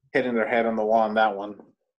hitting their head on the wall on that one.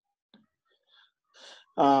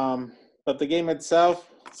 But the game itself,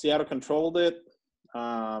 Seattle controlled it.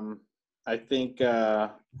 I think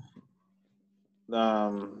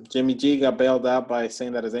Jimmy G got bailed out by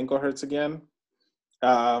saying that his ankle hurts again.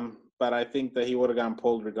 But I think that he would have gotten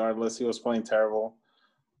pulled regardless. He was playing terrible.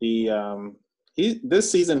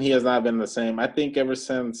 This season he has not been the same. I think ever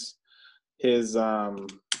since his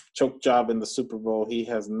choke job in the Super Bowl, he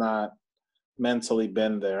has not mentally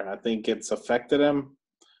been there. I think it's affected him.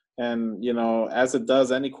 And, as it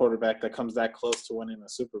does any quarterback that comes that close to winning a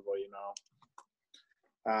Super Bowl,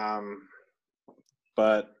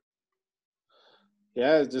 But,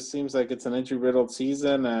 yeah, it just seems like it's an injury-riddled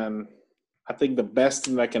season. And I think the best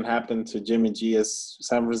thing that can happen to Jimmy G is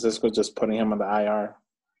San Francisco just putting him on the IR.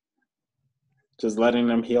 Just letting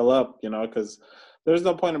him heal up, because there's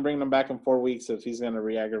no point in bringing him back in 4 weeks if he's going to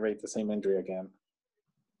re-aggravate the same injury again.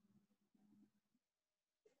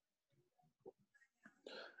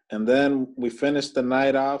 And then we finished the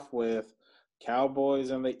night off with Cowboys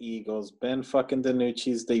and the Eagles. Ben fucking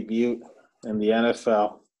DiNucci's debut in the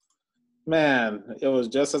NFL. Man, it was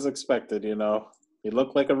just as expected, He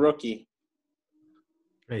looked like a rookie.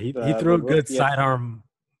 He threw a good sidearm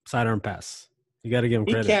pass. You got to give him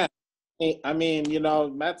credit. He can. I mean,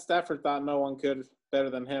 Matt Stafford thought no one could better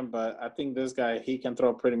than him, but I think this guy, he can throw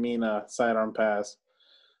a pretty mean sidearm pass.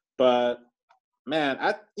 But man,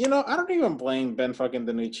 I don't even blame Ben fucking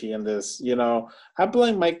DiNucci in this. I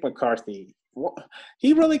blame Mike McCarthy.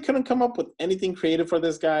 He really couldn't come up with anything creative for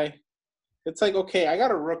this guy. It's like, okay, I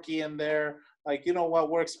got a rookie in there. Like, you know what?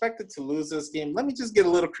 We're expected to lose this game. Let me just get a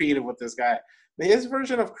little creative with this guy. His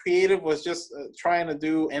version of creative was just trying to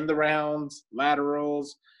do end arounds,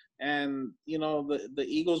 laterals, and the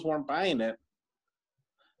Eagles weren't buying it.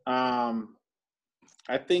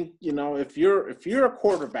 I think, if you're a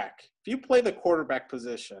quarterback, if you play the quarterback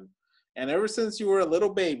position, and ever since you were a little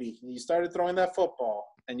baby, you started throwing that football,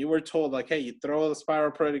 and you were told, like, hey, you throw the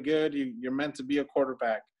spiral pretty good, you're meant to be a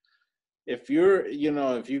quarterback. If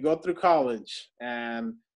if you go through college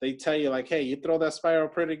and they tell you, like, hey, you throw that spiral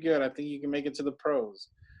pretty good, I think you can make it to the pros.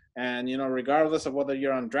 And, regardless of whether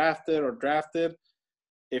you're undrafted or drafted,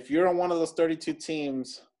 if you're on one of those 32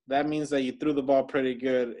 teams, that means that you threw the ball pretty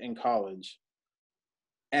good in college.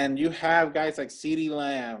 And you have guys like CeeDee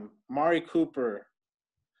Lamb, Mari Cooper,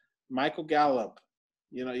 Michael Gallup,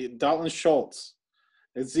 Dalton Schultz,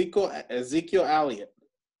 Ezekiel Elliott.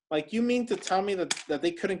 Like, you mean to tell me that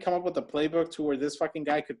they couldn't come up with a playbook to where this fucking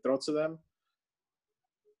guy could throw to them?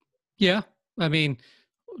 Yeah. I mean,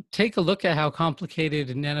 take a look at how complicated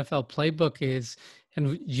an NFL playbook is.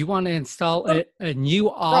 And you want to install a new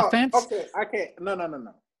offense? Okay. No.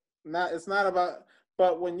 No, it's not about –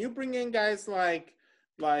 but when you bring in guys like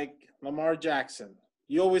Lamar Jackson,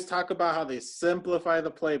 you always talk about how they simplify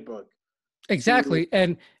the playbook. Exactly.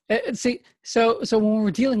 And see, so when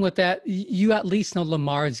we're dealing with that, you at least know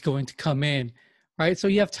Lamar is going to come in, right? So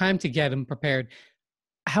you have time to get him prepared.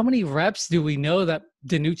 How many reps do we know that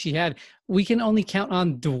DiNucci had? We can only count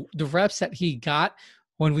on the reps that he got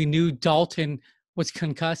when we knew Dalton was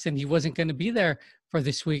concussed and he wasn't going to be there for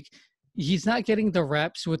this week. He's not getting the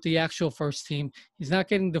reps with the actual first team. He's not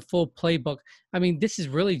getting the full playbook. I mean, this is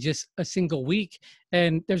really just a single week,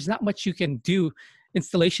 and there's not much you can do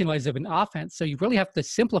installation-wise of an offense. So you really have to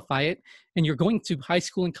simplify it, and you're going to high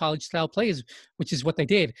school and college style plays, which is what they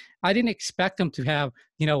did. I didn't expect them to have,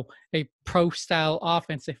 a pro-style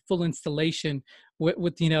offense, a full installation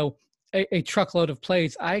with a truckload of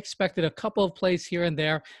plays. I expected a couple of plays here and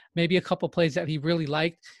there, maybe a couple of plays that he really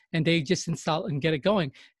liked, and they just install and get it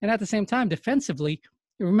going. And at the same time, defensively,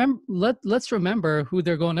 let's remember who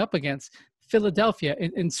they're going up against: Philadelphia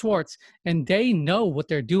and Swartz, and they know what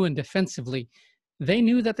they're doing defensively. They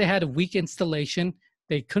knew that they had a weak installation.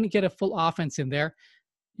 They couldn't get a full offense in there.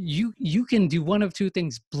 You can do one of two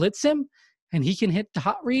things: blitz him, and he can hit the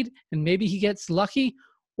hot read, and maybe he gets lucky,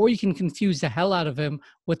 or you can confuse the hell out of him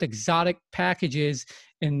with exotic packages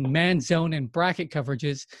and man zone and bracket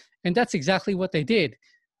coverages. And that's exactly what they did.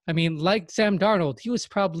 I mean, like Sam Darnold, he was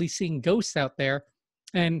probably seeing ghosts out there.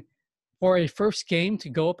 And for a first game to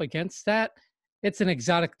go up against that, it's an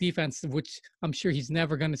exotic defense, which I'm sure he's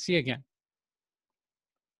never going to see again.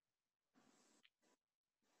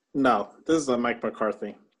 No, this is a Mike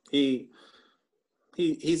McCarthy.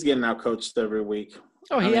 He's getting out coached every week.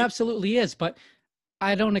 Oh, he absolutely is. But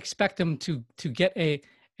I don't expect him to get a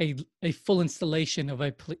full installation of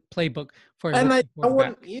a playbook for. And I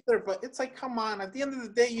wouldn't either. But it's like, come on! At the end of the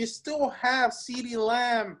day, you still have CeeDee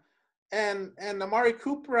Lamb and Amari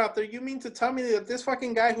Cooper out there. You mean to tell me that this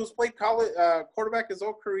fucking guy who's played college quarterback his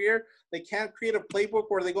whole career, they can't create a playbook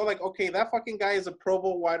where they go like, okay, that fucking guy is a Pro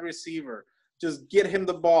Bowl wide receiver. Just get him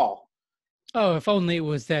the ball. Oh, if only it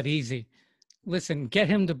was that easy. Listen, get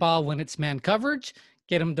him the ball when it's man coverage.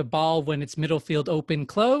 Get him the ball when it's middle field open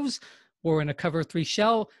close or in a cover 3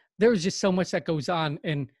 shell. There's just so much that goes on.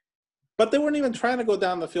 But they weren't even trying to go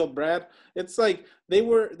down the field, Brad. It's like they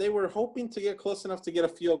were hoping to get close enough to get a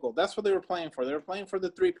field goal. That's what they were playing for. They were playing for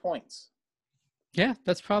the 3 points. Yeah,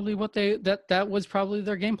 that's probably what that was probably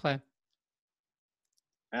their game plan.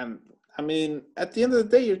 And I mean, at the end of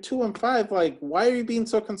the day, you're 2-5. Like, why are you being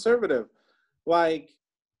so conservative? Like,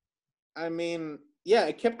 I mean, yeah,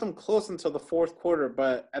 it kept them close until the fourth quarter,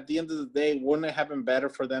 but at the end of the day, wouldn't it have been better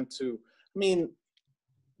for them to – I mean,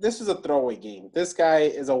 this is a throwaway game. This guy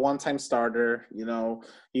is a one-time starter.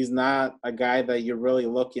 He's not a guy that you're really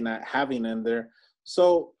looking at having in there.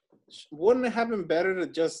 So wouldn't it have been better to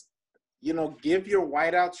just, give your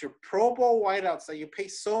wideouts, your Pro Bowl wideouts that you pay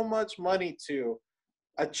so much money to,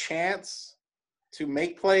 a chance to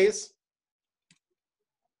make plays?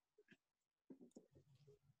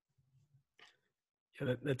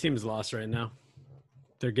 Yeah, that team's lost right now.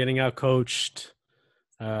 They're getting out coached.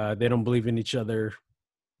 They don't believe in each other.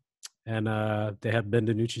 And they have Ben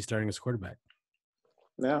DiNucci starting as quarterback.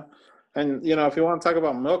 Yeah. And, if you want to talk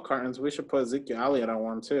about milk cartons, we should put Ezekiel Elliott on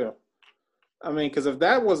one too. I mean, because if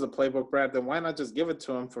that was the playbook, Brad, then why not just give it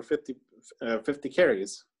to him for 50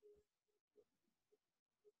 carries?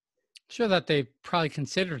 Sure that they probably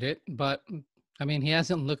considered it, but, I mean, he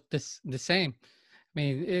hasn't looked the same. I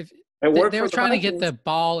mean, if they were trying to get the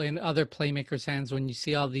ball in other playmakers' hands when you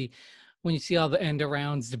see all the end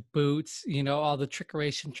arounds, the boots, all the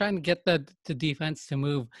trickeration, trying to get the defense to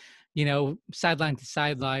move, sideline to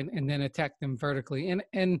sideline and then attack them vertically.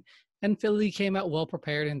 And Philly came out well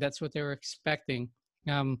prepared, and that's what they were expecting.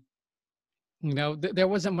 There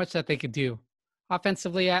wasn't much that they could do.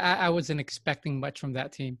 Offensively, I wasn't expecting much from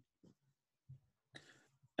that team.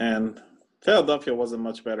 And Philadelphia wasn't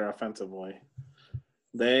much better offensively.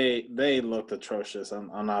 They looked atrocious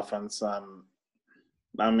on offense. I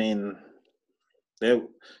mean,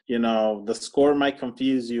 the score might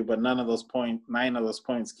confuse you, but 9 of those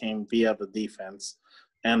points came via the defense,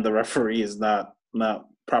 and the referee is not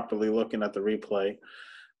properly looking at the replay.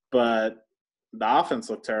 But the offense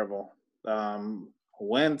looked terrible.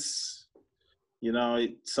 Wentz,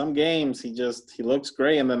 some games he looks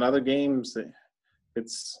great, and then other games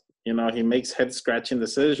it's he makes head-scratching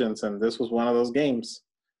decisions, and this was one of those games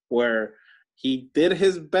where he did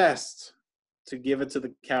his best to give it to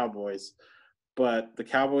the Cowboys, but the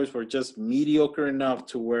Cowboys were just mediocre enough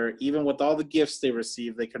to where even with all the gifts they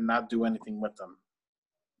received, they could not do anything with them.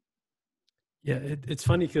 Yeah, it's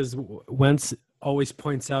funny because Wentz always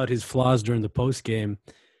points out his flaws during the post game,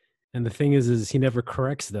 and the thing is he never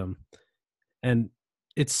corrects them. And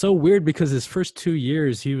it's so weird because his first 2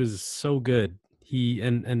 years he was so good.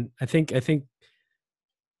 And I think 7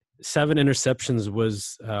 interceptions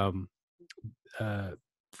was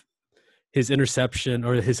his interception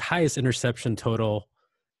or his highest interception total,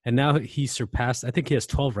 and now he surpassed. I think he has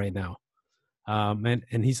 12 right now,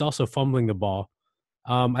 and he's also fumbling the ball.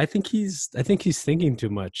 I think he's thinking too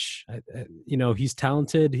much. He's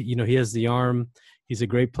talented. He has the arm. He's a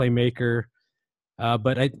great playmaker.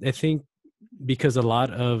 But I think because a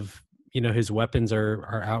lot of his weapons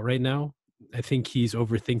are out right now, I think he's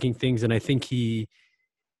overthinking things, and I think he's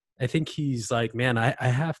like, man, I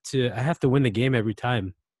have to win the game every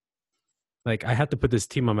time. Like, I have to put this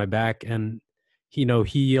team on my back, and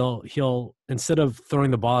he'll instead of throwing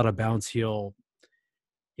the ball out of bounds, he'll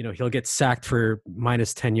get sacked for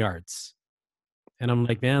minus 10 yards. And I'm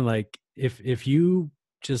like, man, like if you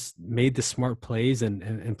just made the smart plays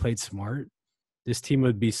and played smart, this team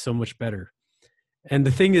would be so much better. And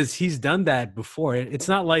the thing is, he's done that before. It's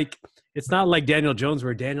not like Daniel Jones,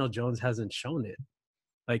 where Daniel Jones hasn't shown it.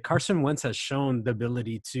 Like, Carson Wentz has shown the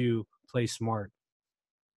ability to play smart.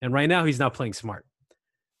 And right now he's not playing smart.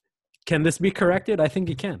 Can this be corrected? I think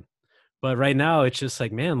it can. But right now it's just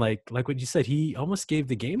like, man, like what you said, he almost gave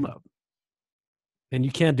the game up. And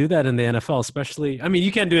you can't do that in the NFL, especially. I mean,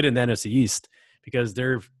 you can't do it in the NFC East because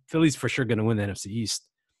Philly's for sure going to win the NFC East.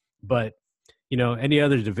 But, any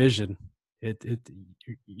other division,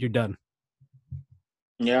 you're done.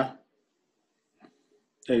 Yeah,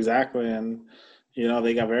 exactly. And,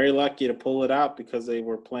 they got very lucky to pull it out because they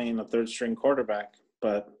were playing a third-string quarterback.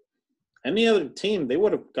 But any other team, they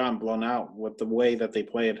would have gotten blown out with the way that they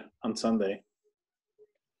played on Sunday.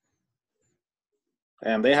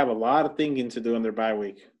 And they have a lot of thinking to do in their bye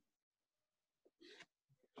week.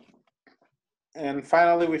 And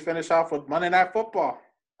finally, we finish off with Monday Night Football.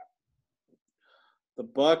 The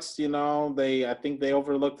Bucs, I think they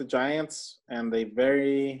overlooked the Giants, and they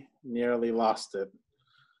very nearly lost it.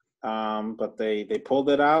 But they pulled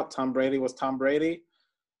it out. Tom Brady was Tom Brady.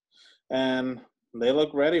 And they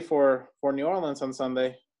look ready for New Orleans on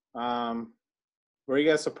Sunday. Were you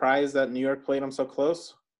guys surprised that New York played them so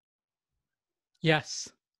close? Yes.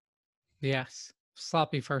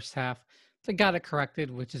 Sloppy first half. They got it corrected,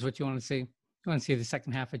 which is what you want to see. You want to see the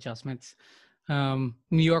second half adjustments. New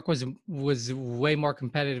York was way more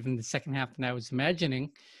competitive in the second half than I was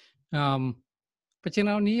imagining. But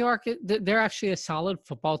New York, they're actually a solid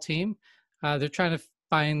football team. They're trying to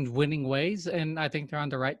find winning ways, and I think they're on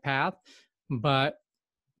the right path. But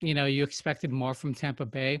you expected more from Tampa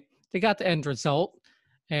Bay. They got the end result,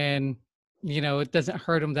 and it doesn't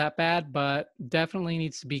hurt them that bad, but definitely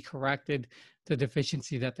needs to be corrected, the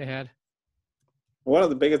deficiency that they had. One of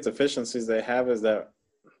the biggest deficiencies they have is that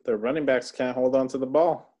their running backs can't hold on to the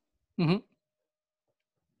ball. Mm-hmm.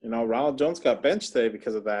 Ronald Jones got benched today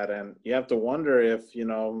because of that, and you have to wonder if,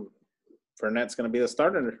 Fournette's going to be the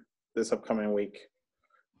starter this upcoming week.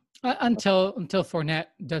 Until Fournette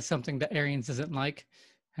does something that Arians doesn't like,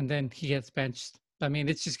 and then he gets benched. I mean,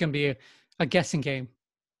 it's just going to be a guessing game.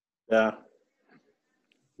 Yeah.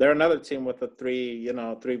 They're another team with a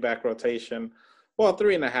three-back rotation. Well,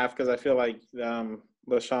 3.5, because I feel like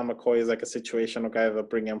LaShawn McCoy is like a situational guy they'll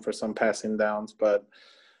bring in for some passing downs. But,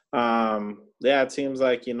 it seems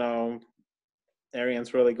like,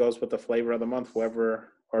 Arians really goes with the flavor of the month,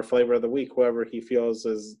 or flavor of the week, whoever he feels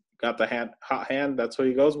has got the hot hand, that's who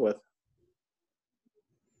he goes with.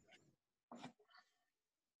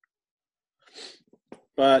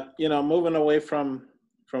 But, moving away from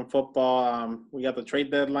football, we got the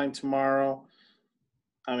trade deadline tomorrow.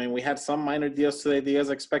 I mean, we had some minor deals today. Do you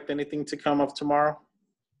guys expect anything to come up tomorrow?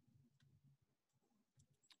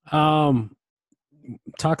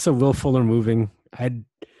 Talks of Will Fuller moving. I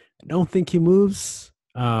don't think he moves.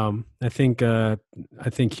 I think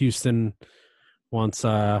Houston wants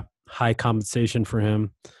high compensation for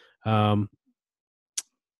him. In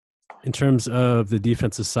terms of the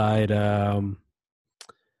defensive side, Ryan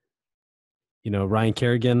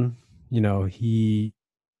Kerrigan,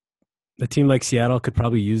 a team like Seattle could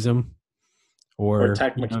probably use him, or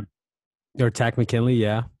Takk McKinley,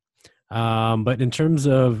 yeah. But in terms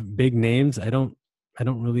of big names, I don't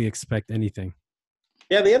really expect anything.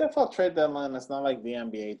 Yeah, the NFL trade deadline is not like the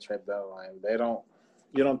NBA trade deadline.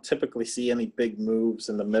 You don't typically see any big moves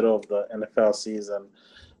in the middle of the NFL season.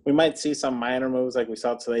 We might see some minor moves like we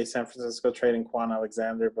saw today, San Francisco trading Quan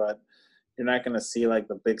Alexander, but you're not going to see like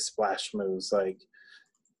the big splash moves. Like,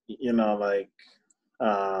 I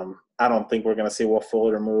don't think we're going to see Will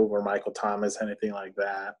Fuller move or Michael Thomas, anything like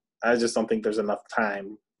that. I just don't think there's enough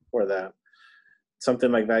time for that.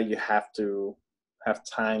 Something like that, you have to have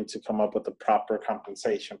time to come up with the proper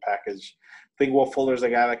compensation package. I think Will Fuller's a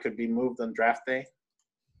guy that could be moved on draft day.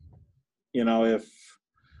 If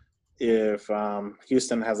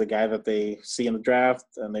Houston has a guy that they see in the draft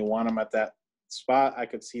and they want him at that spot, I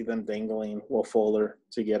could see them dangling Will Fuller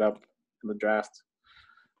to get up in the draft.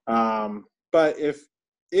 But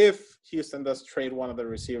if Houston does trade one of the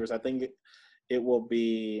receivers, I think it will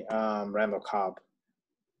be Randall Cobb.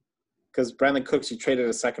 Because Brandon Cooks, you traded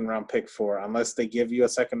a second-round pick for. Unless they give you a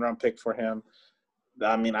second-round pick for him,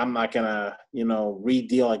 I mean, I'm not going to,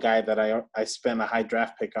 redeal a guy that I spent a high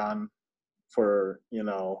draft pick on for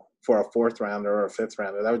a fourth rounder or a fifth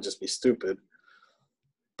rounder. That would just be stupid.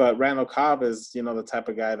 But Randall Cobb is, the type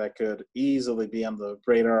of guy that could easily be on the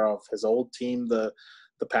radar of his old team, the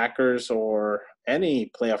Packers, or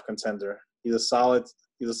any playoff contender. He's a solid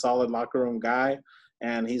locker room guy,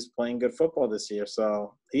 and he's playing good football this year.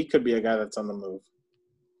 So he could be a guy that's on the move.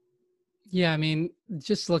 Yeah, I mean,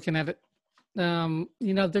 just looking at it,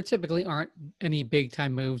 there typically aren't any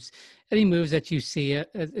big-time moves. Any moves that you see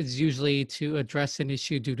is usually to address an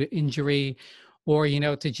issue due to injury or,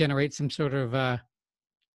 to generate some sort of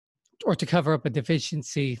or to cover up a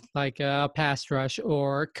deficiency like a pass rush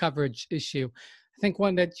or coverage issue. I think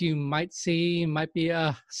one that you might see might be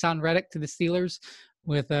Son Reddick to the Steelers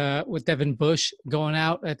with Devin Bush going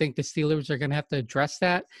out. I think the Steelers are going to have to address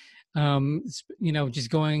that. Just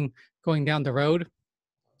going down the road.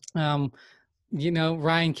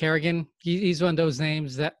 Ryan Kerrigan, he's one of those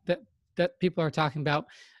names that people are talking about.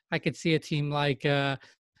 I could see a team like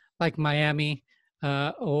Miami,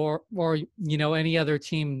 or any other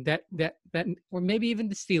team that or maybe even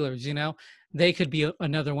the Steelers. They could be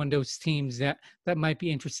another one of those teams that might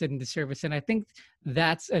be interested in the service. And I think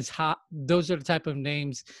that's as hot. Those are the type of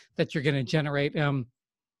names that you're going to generate. To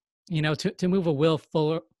move a Will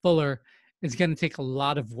Fuller is going to take a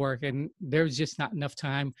lot of work, and there's just not enough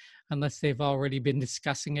time unless they've already been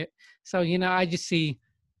discussing it. So, I just see,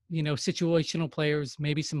 situational players,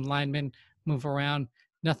 maybe some linemen move around,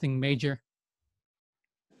 nothing major.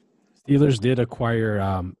 Steelers did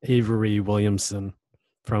acquire Avery Williamson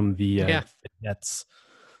from the Nets.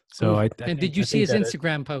 So did you see his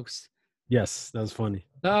Instagram post? Yes, that was funny.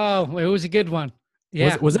 Oh, it was a good one.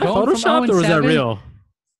 Yeah, was that photoshopped or was that real?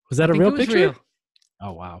 Was that a real picture? Real.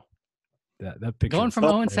 Oh wow, that picture. Going from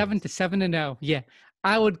 0-7 to 7-0. Yeah,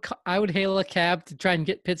 I would hail a cab to try and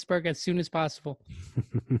get Pittsburgh as soon as possible.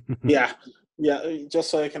 Yeah,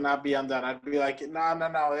 just so it cannot be undone. I'd be like, no,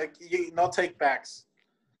 no take backs.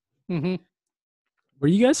 Mm-hmm. Were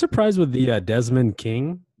you guys surprised with the Desmond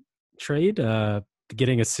King trade,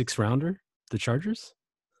 getting a 6-rounder, the Chargers?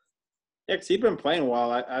 Yeah, because he'd been playing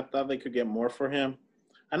well. I thought they could get more for him.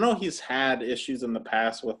 I know he's had issues in the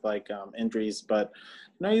past with injuries, but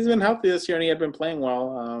he's been healthy this year and he had been playing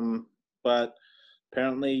well. But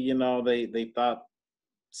apparently, they thought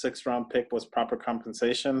 6th-round pick was proper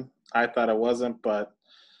compensation. I thought it wasn't, but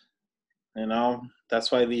that's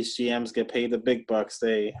why these GMs get paid the big bucks.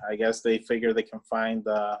 I guess they figure they can find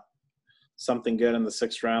something good in the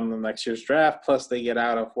 6th round in the next year's draft. Plus, they get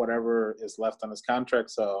out of whatever is left on his contract.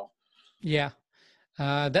 So, yeah.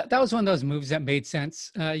 That was one of those moves that made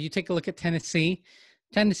sense. You take a look at Tennessee.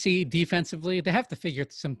 Tennessee defensively, they have to figure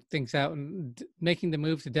some things out, and making the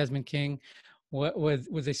move to Desmond King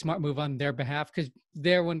was a smart move on their behalf, because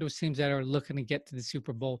they're one of those teams that are looking to get to the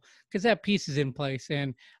Super Bowl because that piece is in place.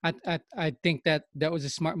 And I think that was a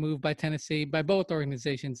smart move by Tennessee, by both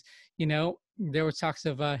organizations. There were talks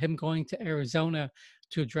of him going to Arizona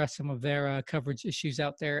to address some of their coverage issues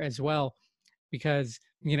out there as well, because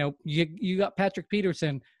you got Patrick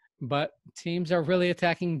Peterson, but teams are really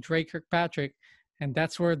attacking Drake Kirkpatrick, and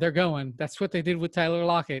that's where they're going. That's what they did with Tyler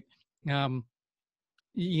Lockett.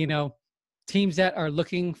 Teams that are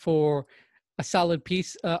looking for a solid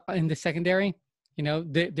piece in the secondary,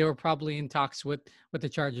 they were probably in talks with the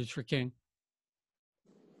Chargers for King.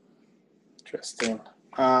 Interesting.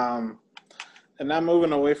 And now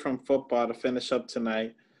moving away from football to finish up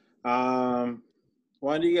tonight.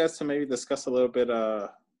 Wanted you guys to maybe discuss a little bit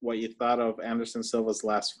what you thought of Anderson Silva's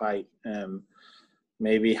last fight and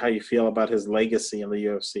maybe how you feel about his legacy in the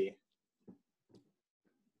UFC.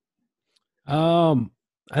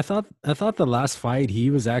 I thought the last fight he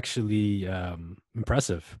was actually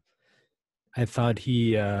impressive. I thought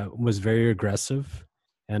he was very aggressive,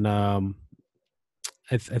 and I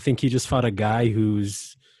think he just fought a guy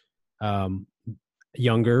who's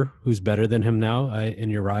younger, who's better than him now in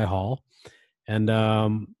Uriah Hall. And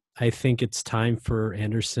I think it's time for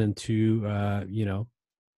Anderson to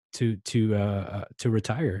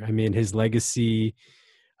retire. I mean, his legacy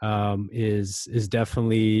is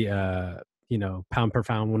definitely pound per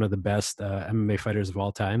pound one of the best MMA fighters of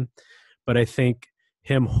all time. But I think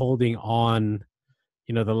him holding on,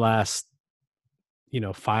 the last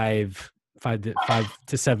 5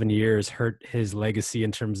 to 7 years hurt his legacy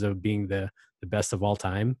in terms of being the best of all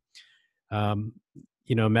time. Um,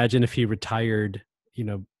 imagine if he retired,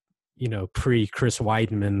 pre Chris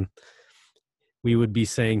Weidman, we would be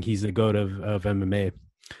saying he's the GOAT of MMA.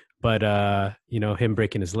 But him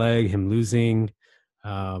breaking his leg, him losing,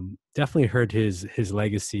 definitely hurt his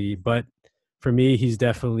legacy. But for me, he's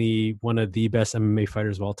definitely one of the best MMA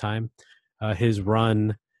fighters of all time. His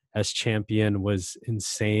run as champion was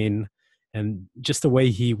insane, and just the way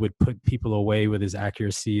he would put people away with his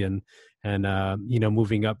accuracy and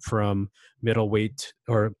moving up from middleweight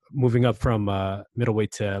to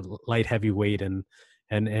light heavyweight and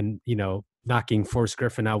knocking Forrest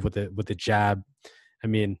Griffin out with a jab. I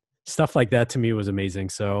mean, stuff like that to me was amazing.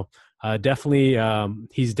 So definitely,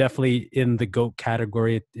 he's definitely in the GOAT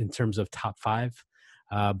category in terms of top 5.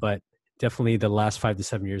 But definitely the last 5 to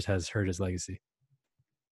 7 years has hurt his legacy.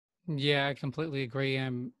 Yeah, I completely agree.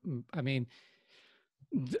 I mean,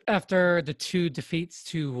 after the 2 defeats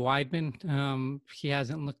to Weidman, he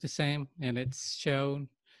hasn't looked the same, and it's shown.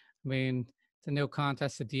 I mean, the no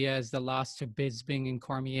contest to Diaz, the loss to Bisping and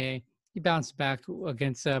Cormier. He bounced back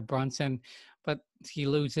against Brunson, but he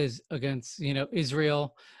loses against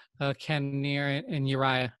Israel, Cannonier, and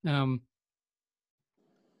Uriah. I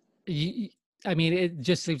mean, it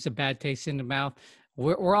just leaves a bad taste in the mouth.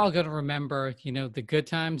 We're all going to remember, the good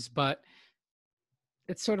times, but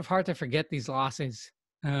it's sort of hard to forget these losses.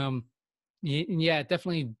 Yeah, it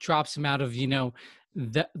definitely drops him out of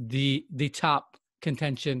the top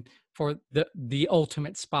contention for the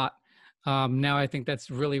ultimate spot. Now I think that's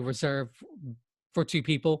really reserved for 2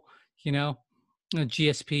 people,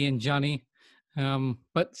 GSP and Johnny.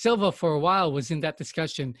 But Silva for a while was in that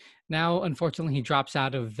discussion. Now, unfortunately, he drops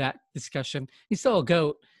out of that discussion. He's still a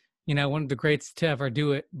GOAT, one of the greats to ever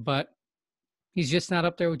do it, but he's just not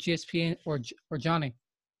up there with GSP or Johnny.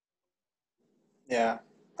 Yeah,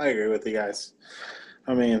 I agree with you guys.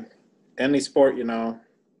 I mean, any sport,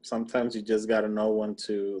 sometimes you just got to know when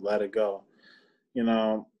to let it go.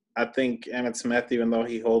 I think Emmitt Smith, even though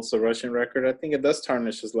he holds the rushing record, I think it does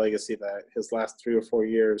tarnish his legacy that his last 3 or 4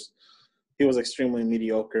 years, he was extremely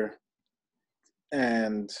mediocre.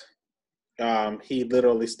 And he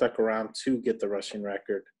literally stuck around to get the rushing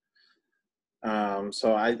record.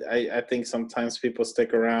 So I think sometimes people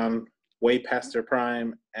stick around way past their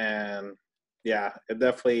prime, and yeah, it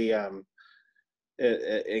definitely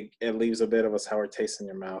it leaves a bit of a sour taste in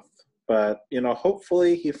your mouth. But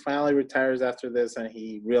hopefully he finally retires after this, and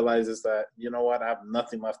he realizes that what, I have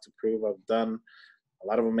nothing left to prove. I've done a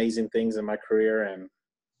lot of amazing things in my career, and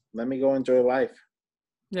let me go enjoy life.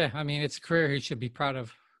 Yeah, I mean, it's a career he should be proud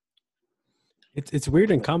of. It's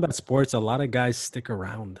weird in combat sports. A lot of guys stick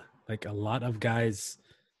around. Like a lot of guys,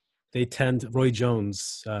 they tend. Roy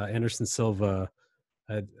Jones, Anderson Silva,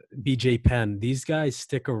 BJ Penn. These guys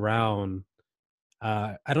stick around.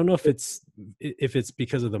 I don't know if it's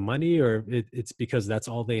because of the money or it's because that's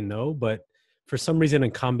all they know. But for some reason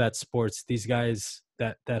in combat sports, these guys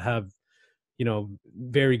that have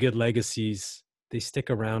very good legacies, they stick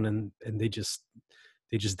around and they just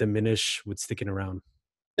diminish with sticking around.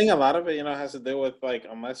 I think a lot of it, has to do with, like,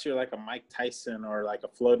 unless you're like a Mike Tyson or like a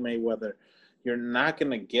Floyd Mayweather, you're not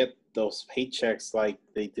gonna get those paychecks like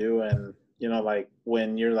they do, and like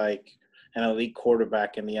when you're like an elite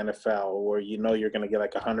quarterback in the NFL, where you're gonna get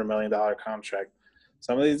like $100 million contract.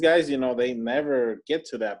 Some of these guys, they never get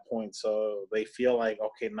to that point, so they feel like,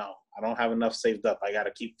 okay, no, I don't have enough saved up. I got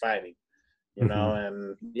to keep fighting.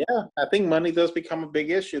 And yeah, I think money does become a big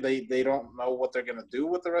issue. They don't know what they're gonna do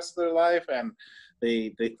with the rest of their life, and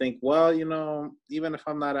they think, well, even if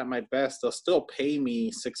I'm not at my best, they'll still pay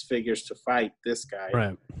me 6 figures to fight this guy.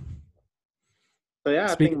 Right. So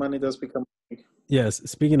yeah, I think money does become big. Yes.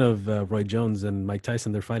 Speaking of Roy Jones and Mike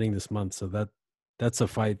Tyson, they're fighting this month, so that's a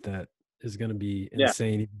fight that is going to be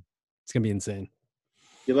insane. Yeah. It's going to be insane.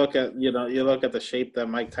 You look at the shape that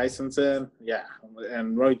Mike Tyson's in, yeah,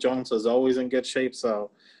 and Roy Jones is always in good shape,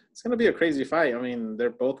 so it's going to be a crazy fight. I mean,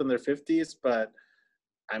 they're both in their 50s, but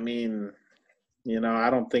I mean, I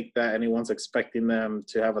don't think that anyone's expecting them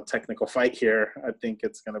to have a technical fight here. I think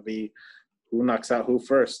it's going to be who knocks out who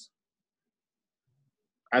first.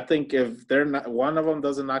 I think if they're not, one of them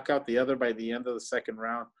doesn't knock out the other by the end of the second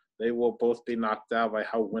round, they will both be knocked out by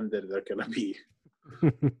how winded they're going to be.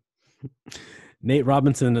 Nate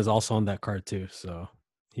Robinson is also on that card too, so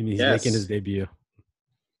he's making his debut.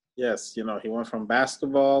 Yes, he went from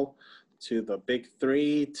basketball to the big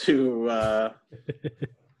 3 to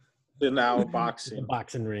now boxing.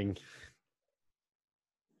 Boxing ring.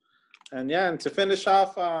 And yeah, and to finish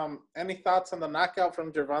off, any thoughts on the knockout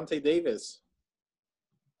from Gervonta Davis?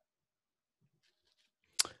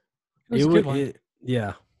 It was a good one.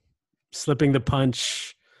 Yeah. Slipping the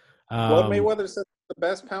punch. Floyd Mayweather's the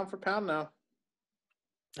best pound for pound now.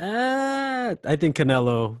 I think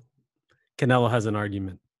Canelo has an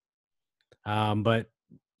argument. But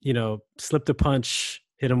slipped a punch,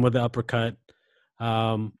 hit him with the uppercut.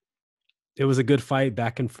 It was a good fight,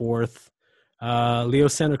 back and forth. Leo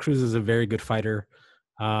Santa Cruz is a very good fighter,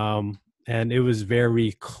 and it was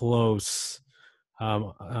very close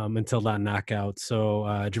until that knockout. So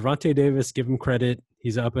Gervonta Davis, give him credit.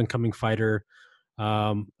 He's an up-and-coming fighter.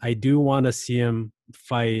 I do want to see him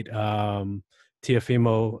fight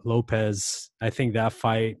Teofimo Lopez. I think that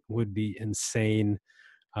fight would be insane.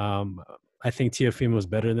 I think Teofimo is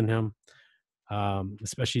better than him,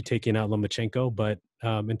 especially taking out Lomachenko. But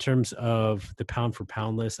in terms of the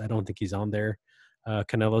pound-for-pound list, I don't think he's on there.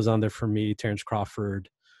 Canelo's on there for me, Terrence Crawford,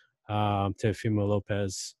 Teofimo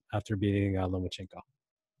Lopez after beating Lomachenko.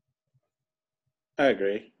 I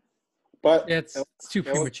agree. But yeah, it's too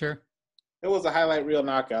premature. It was a highlight reel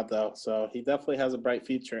knockout, though, so he definitely has a bright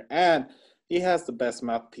future. And he has the best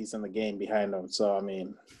mouthpiece in the game behind him. So, I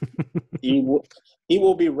mean, he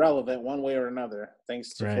will be relevant one way or another,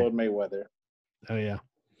 thanks to Floyd Mayweather. Oh, yeah.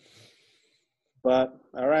 But,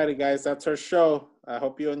 all righty, guys, that's our show. I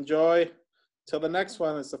hope you enjoy. Till the next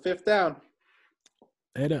one, it's the 5th down.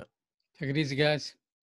 Later. Take it easy, guys.